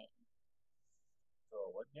game. So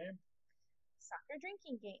what game? Soccer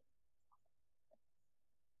drinking game.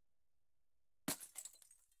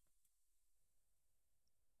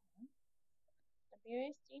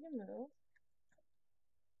 WSD to move.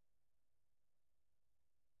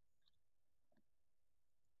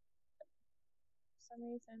 For some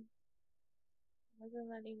reason, it wasn't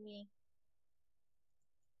letting me.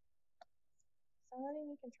 It's not letting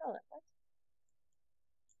me control it. What?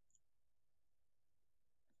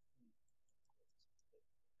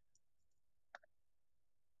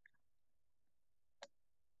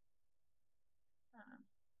 I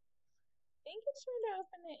think it's trying to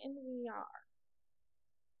open it in VR.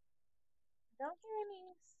 I don't hear any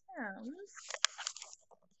sounds.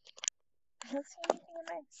 I don't see anything in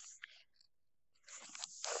my.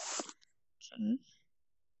 Okay.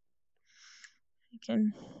 I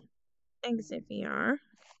can exit VR.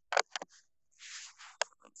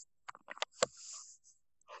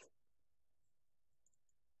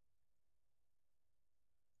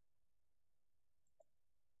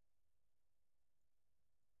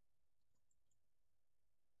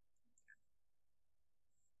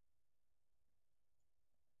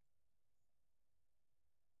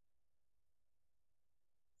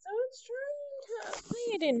 So it's trying to play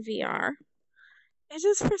it in VR. It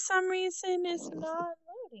just for some reason is not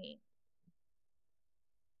loading.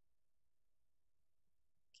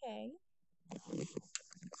 Okay.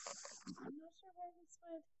 I'm not sure why this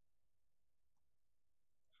would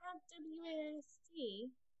have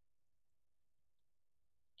WASD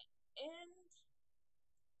and it's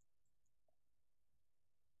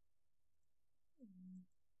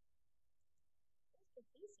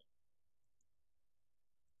confusing.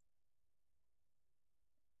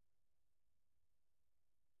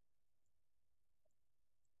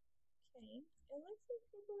 Okay. It looks like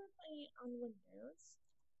people are playing on Windows.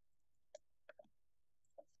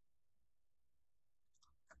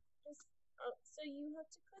 So you have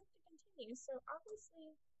to click to continue. So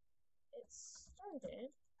obviously it started.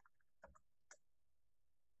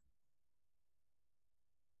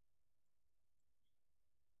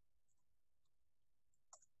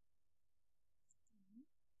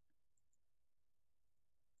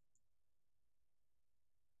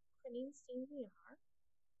 Putting Steam VR.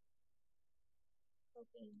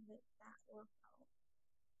 Hoping that that will help.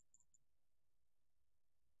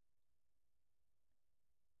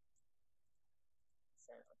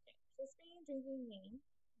 So, okay, participating in drinking game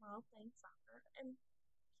while playing soccer and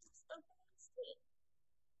keeps opening Steam.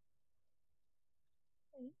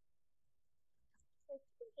 Okay. So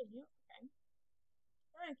continue. Okay.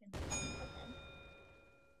 Now I can see. Okay.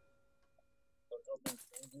 So it's open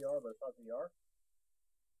screen VR, but it's not VR?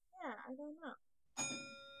 Yeah, I don't know. I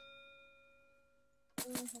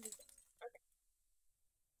don't know how to do it. Okay,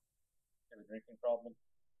 You have a drinking problem?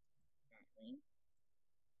 apparently.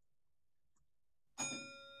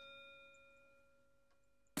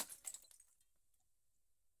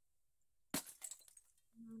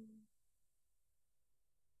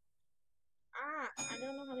 Um, I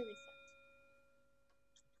don't know how to reset.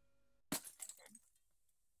 Okay.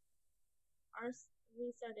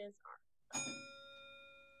 Reset is R.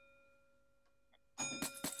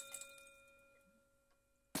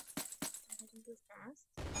 I think it's fast.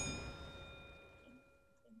 Okay. I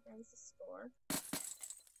think there's a store.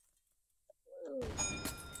 Ooh.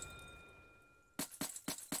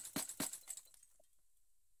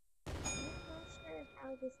 I'm not sure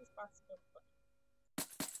how this is possible to play.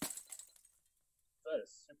 That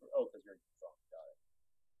is super. Oh, because you're drunk. Got it.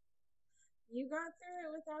 You got through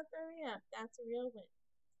it without throwing up. That's a real win.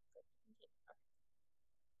 Okay.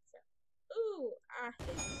 So, ooh,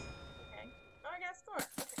 hit. Okay. Oh, I got a score.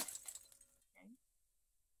 Okay. Okay.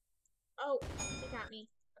 Oh, she got me.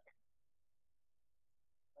 Okay.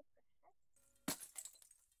 What the heck?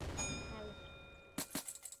 Now we can.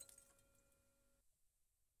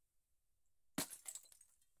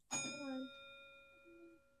 Come on.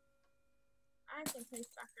 I can play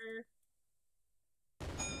soccer.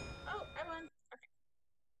 Oh, I won. Okay.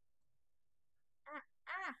 Okay.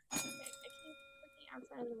 I keep looking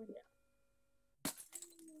outside the window.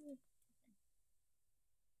 Ooh.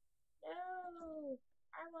 No,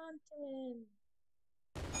 I want to win.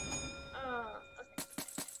 Oh, okay.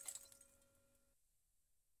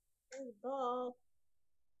 There's the ball.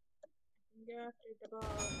 I can go after the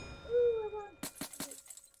ball. Ooh, I won.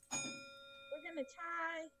 We're gonna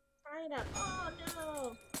tie it up. Oh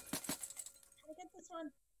no! How to get this one?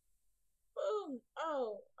 Boom!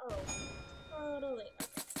 Oh, totally.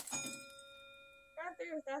 Okay. Got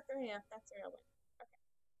through without throwing up. That's a real win. Okay,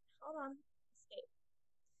 hold on. Escape.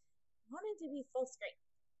 Wanted to be full screen.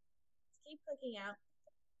 Let's keep clicking out.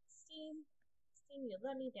 Steam, you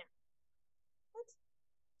let me down. What?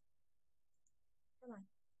 Come on.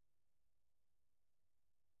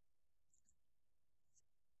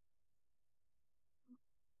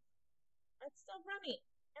 It's still running,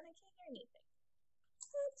 and I can't hear anything.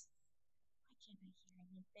 What? Why can't I hear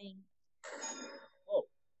anything? Whoa.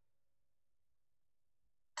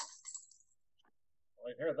 Well,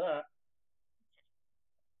 I hear that.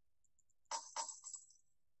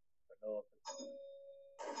 I know if it's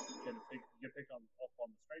get picked on up on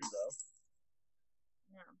the stream though.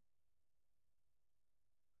 No.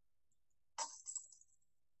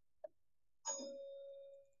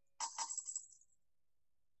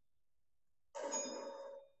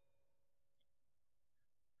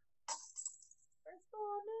 First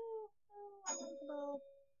ball, no, I want the ball.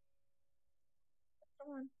 Come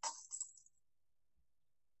on.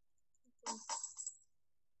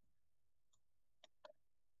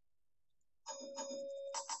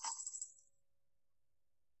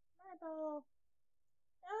 My ball.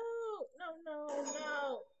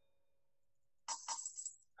 No.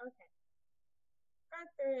 Okay. Got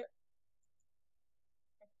through it.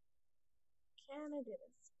 Can I do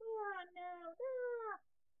this? Oh, no.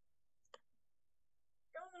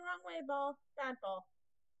 Going the wrong way, ball. Bad ball.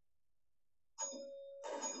 Woo.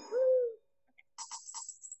 Okay.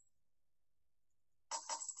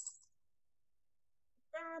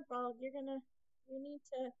 Bad ball. You need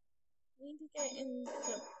to get in the,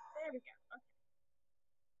 there we go. Okay.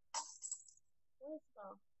 Where's the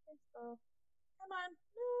ball? Come on.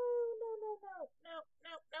 No.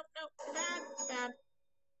 Bad.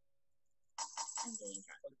 I'm getting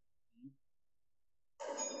drunk.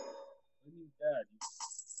 What do you mean bad?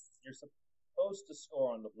 You're supposed to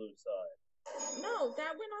score on the blue side. No,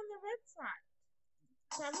 that went on the red side.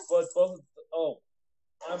 But both. Oh,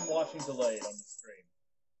 I'm watching delayed on the stream.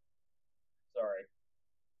 Sorry.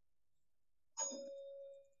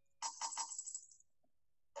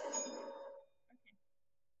 Okay.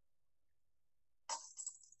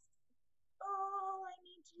 Oh, I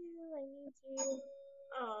need you.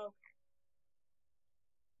 Oh, okay.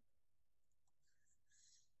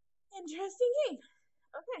 Interesting game.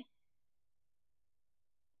 Okay.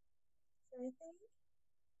 So I think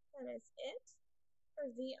that is it for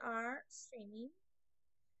VR streaming.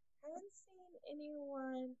 Haven't seen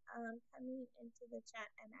anyone coming into the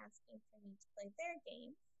chat and asking for me to play their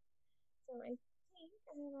game. So I think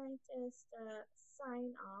I might just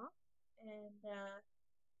sign off and not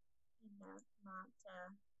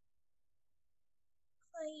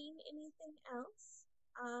playing anything else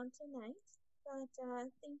tonight, but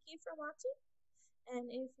thank you for watching.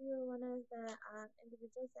 And if you're one of the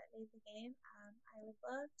individuals that made the game, I would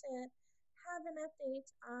love to have an update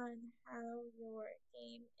on how your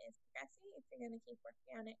game is progressing, if you're going to keep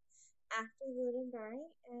working on it after Ludum Dare.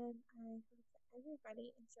 And I hope that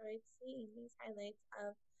everybody enjoyed seeing these highlights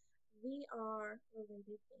of VR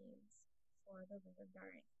related games for the Ludum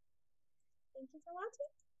Dare. Thank you for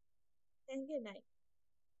watching, and good night.